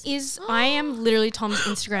photos. Tom is, I am literally Tom's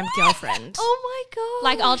Instagram girlfriend. Oh my god.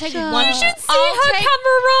 Like I'll take one. You should see I'll her take-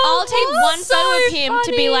 camera roll. I'll take one photo of him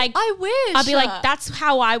to be like, I wish. I'll be like, that's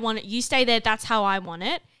how I want it. You stay there. That's how I want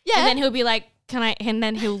it. Yeah. And then he'll be like, can I? And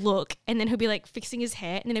then he'll look, and then he'll be like fixing his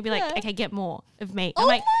hair, and then he'll be like, Yeah. okay, get more of me. Oh I'm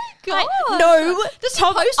like, my god. no, Does he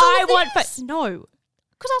Tom, post all I of want, these? but no.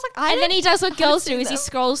 Because I was like, And then he does what girls do: seen is he them.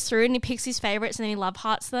 scrolls through and he picks his favorites, and then he love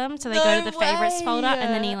hearts them, so they go No to the favorites way. folder,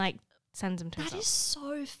 and then he like sends them to That himself. is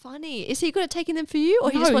so funny. Is he good at taking them for you,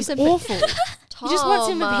 or he just No, wants he's them? awful. He just wants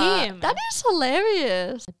him of him. That is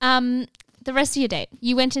hilarious. The rest of your date,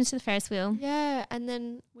 you went into the Ferris wheel. Yeah, and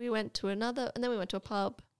then we went to a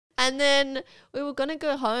pub. And then we were gonna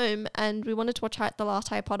go home, and we wanted to watch the last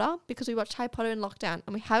Harry Potter because we watched Harry Potter in lockdown,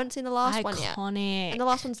 and we haven't seen the last one yet. Iconic. And the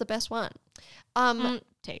last one's the best one.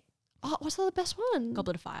 Take Oh, what's the best one?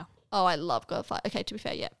 Goblet of Fire. Oh, I love Goblet of Fire. Okay, to be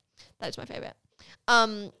fair, yeah, that is my favorite.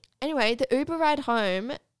 Anyway, the Uber ride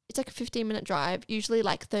home, it's like a 15-minute drive, usually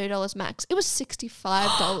like $30 max. It was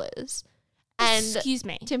 $65, and Excuse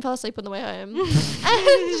me. Tim fell asleep on the way home.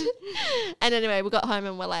 and anyway, we got home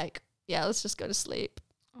and we're like, yeah, let's just go to sleep.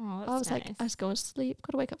 Oh, that's I was nice. like, I was going to sleep.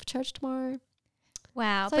 Got to wake up for church tomorrow.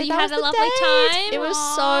 Wow. So but you that had was a the lovely date. time. It was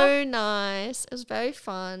Aw. so nice. It was very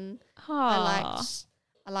fun. Aw.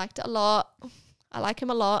 I liked it a lot. I like him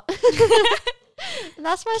a lot. And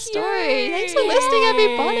that's my story. Thanks for listening,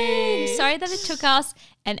 everybody. Sorry that it took us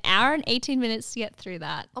an hour and 18 minutes to get through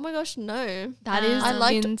that. Oh my gosh, no. That is I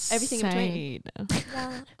liked insane. everything in between. Yeah,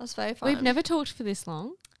 that was very fun. We've never talked for this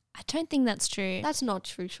long. I don't think that's true. That's not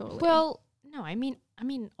true, surely. Well, no, I mean,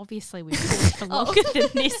 obviously we've talked for longer than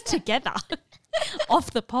this together, off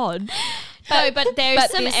the pod. No, but there's but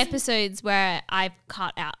some this- episodes where I've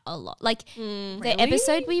cut out a lot. Like the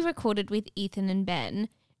episode we recorded with Ethan and Ben,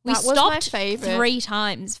 we That was my stopped favourite. 3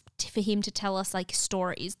 times for him to tell us like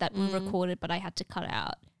stories that were recorded, but I had to cut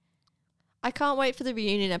out. I can't wait for the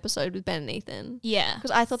reunion episode with Ben and Ethan. Yeah. Because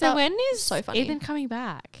I thought So that when was is so funny. Ethan coming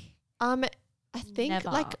back? I think Never.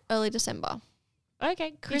 like early December.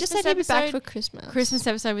 Okay, You just said he'd be back for Christmas. Christmas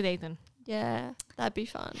episode with Ethan. Yeah, that'd be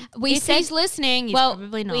fun. We If said he's listening, he's well,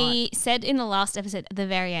 probably not. we said in the last episode at the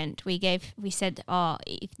very end, we said, oh,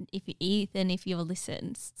 if Ethan, if you'll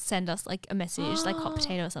listen, send us like a message, like hot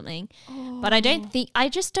potato or something. But I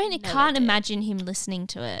just can't did. imagine him listening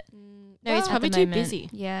to it. No, he's at probably the too moment. busy.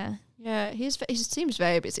 Yeah. Yeah, he seems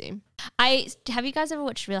very busy. Have you guys ever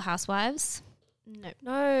watched Real Housewives? No.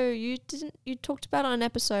 No, you didn't. You talked about it on an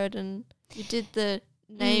episode, and you did the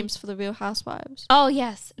names for the Real Housewives. Oh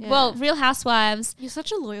yes. Yeah. Well, Real Housewives. You're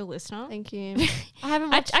such a loyal listener. Thank you. I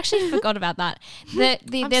haven't I watched. actually forgot about that. I'm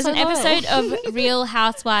There's so an episode of Real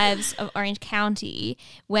Housewives of Orange County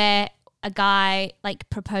where a guy like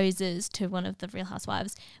proposes to one of the Real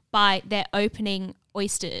Housewives by they're opening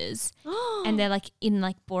oysters and they're like in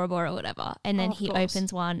like Bora Bora or whatever, and then Oh, of he course.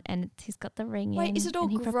 opens one and he's got the ring. Wait, in is it all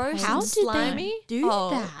and he gross proposes. and How did they slimy? do Oh.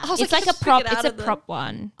 that? I was It's like, like a just prop. pick it It's out a of the- prop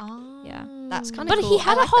one. Oh. Yeah. That's kind of But cool. he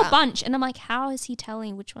had I a like whole that. bunch, and I'm like, how is he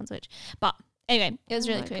telling which one's which? But anyway, it was Oh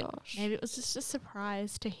really my cute. gosh. Maybe it was just a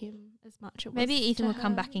surprise to him as much. It Maybe was Ethan to will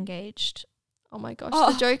come her. back engaged. Oh my gosh.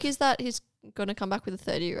 Oh. The joke is that he's going to come back with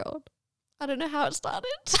a 30-year-old. I don't know how it started.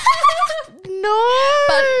 No,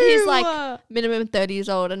 But he's like minimum 30 years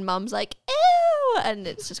old, and mum's like, ew. And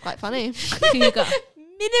it's just quite funny. Who you got?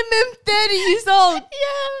 minimum 30 years old.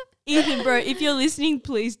 Yeah. Ethan, bro, if you're listening,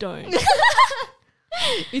 please don't.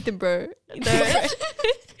 Ethan, bro.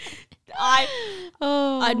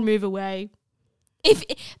 I'd move away. If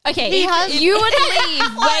okay, if you would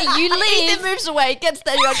leave where you Ethan live moves away, gets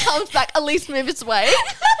 30-year-old, comes back, at least moves his way.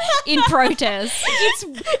 in protest.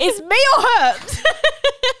 It's me or Herbs.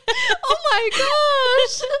 Oh my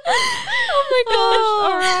gosh. Oh my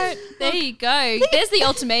gosh! All right, there you go. There's the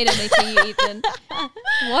ultimatum for you, Ethan.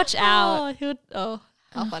 Watch out.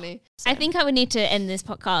 How funny. I think I would need to end this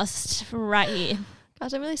podcast right here.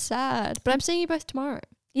 Guys, I'm really sad. But I'm seeing you both tomorrow.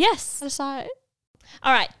 Yes. At a site.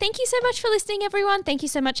 All right. Thank you so much for listening, everyone. Thank you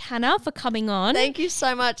so much, Hannah, for coming on. Thank you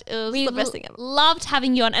so much. It was We the best thing ever. loved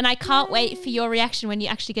having you on, and I can't wait for your reaction when you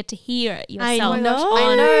actually get to hear it yourself. know.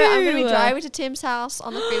 I know. I'm going to be No. driving to Tim's house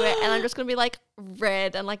on the freeway, and I'm just going to be like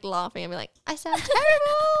red and like laughing and be like, I sound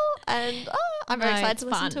terrible. And I'm very No, excited it's to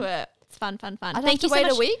listen fun. to it. It's fun. I'd Thank have you to so wait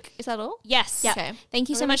much. a week. Is that all? Yes. Yeah. Okay. Thank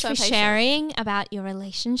you so I'm much gonna for be so patient. sharing about your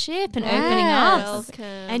relationship and opening up. Welcome.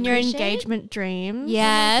 And your Appreciate it. engagement dreams.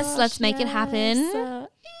 Yes, Gosh, let's make it happen. yes.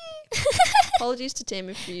 Apologies to Tim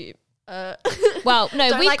if you Well, no,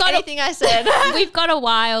 Don't we've like got anything I said. we've got a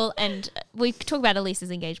while, and we talk about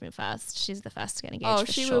Elisa's engagement first. She's the first to get engaged. Oh,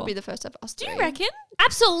 for she sure. will be the first of us. Do you reckon?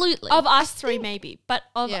 Absolutely. Of us three, maybe. But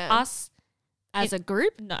of Yeah. us as a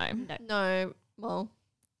group? No, No. Well.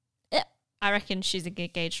 I reckon she's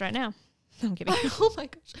engaged right now. I'm kidding. Oh my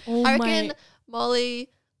gosh. Oh I reckon Molly,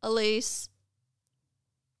 Elise.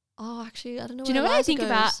 Oh, actually, I don't know. Do you know where what I Eliza think goes.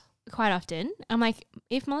 about quite often? I'm like,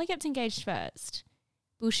 if Molly gets engaged first,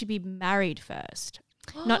 will she be married first?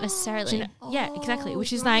 Not necessarily. Do you know- yeah, exactly.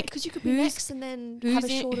 Which is right, like, because you could be who's- next and then who's have a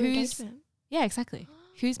in- shorter who's- engagement. Yeah, exactly.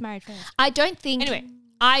 Who's married first? I don't think. Anyway,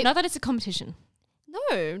 I not that it's a competition. No.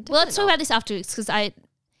 well, let's talk about this afterwards because I.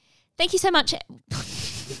 Thank you so much.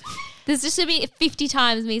 There's just going to be 50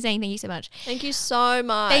 times me saying thank you so much. Thank you so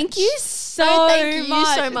much. Thank you so No, thank you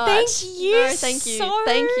much. so much. Thank you. No, thank you. So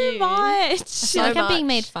Thank you. much. I feel like I'm being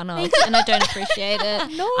made fun of and I don't appreciate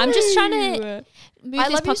it. No. I'm just trying to move I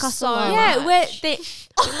this love you podcast so along. Yeah, much. we're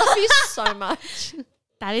I love you so much.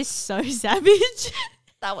 that is so savage.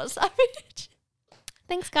 That was savage.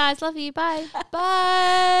 Thanks, guys. Love you. Bye.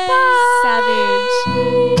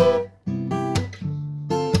 Savage.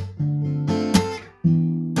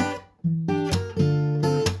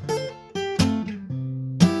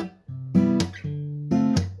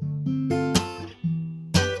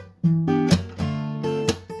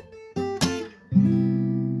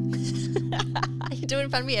 You do it in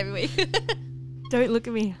front of me every week. Don't look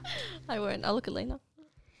at me. I won't. I'll look at Lena.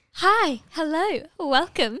 Hi. Hello.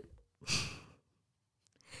 Welcome.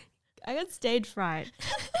 I got stage fright.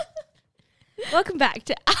 Welcome back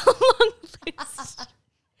to Our Long List.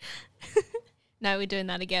 No, we're doing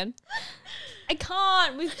that again. I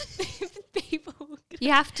can't with people.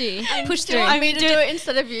 You have to. Push Do through. you want me mean, to do it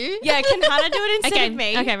instead of you? Yeah, can Hannah do it instead Okay. of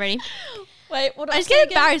me? Okay, ready? Wait, what do I just get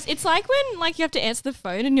embarrassed. It's like when you have to answer the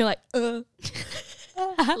phone and you're like, hello.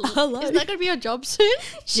 Isn't that going to be your job soon?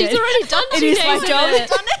 She's Yeah. already done It 2 is days my of job.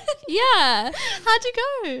 it. Yeah. How'd you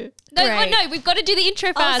go? No, Great. no, we've got to do the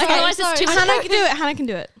intro first. okay, Otherwise, sorry. it's too much. Hannah can do it. Hannah can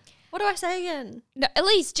do it. What do I say again? No,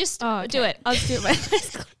 Elise, just do it. I'll just do it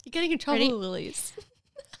myself. You're getting in trouble, Ready? Elise.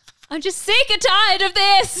 I'm just sick and tired of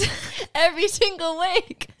this. Every single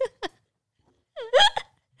week.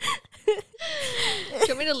 Do you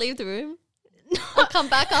want me to leave the room? I'll come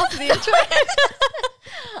back after the intro.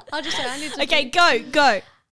 I'll just say I need to. Okay, go.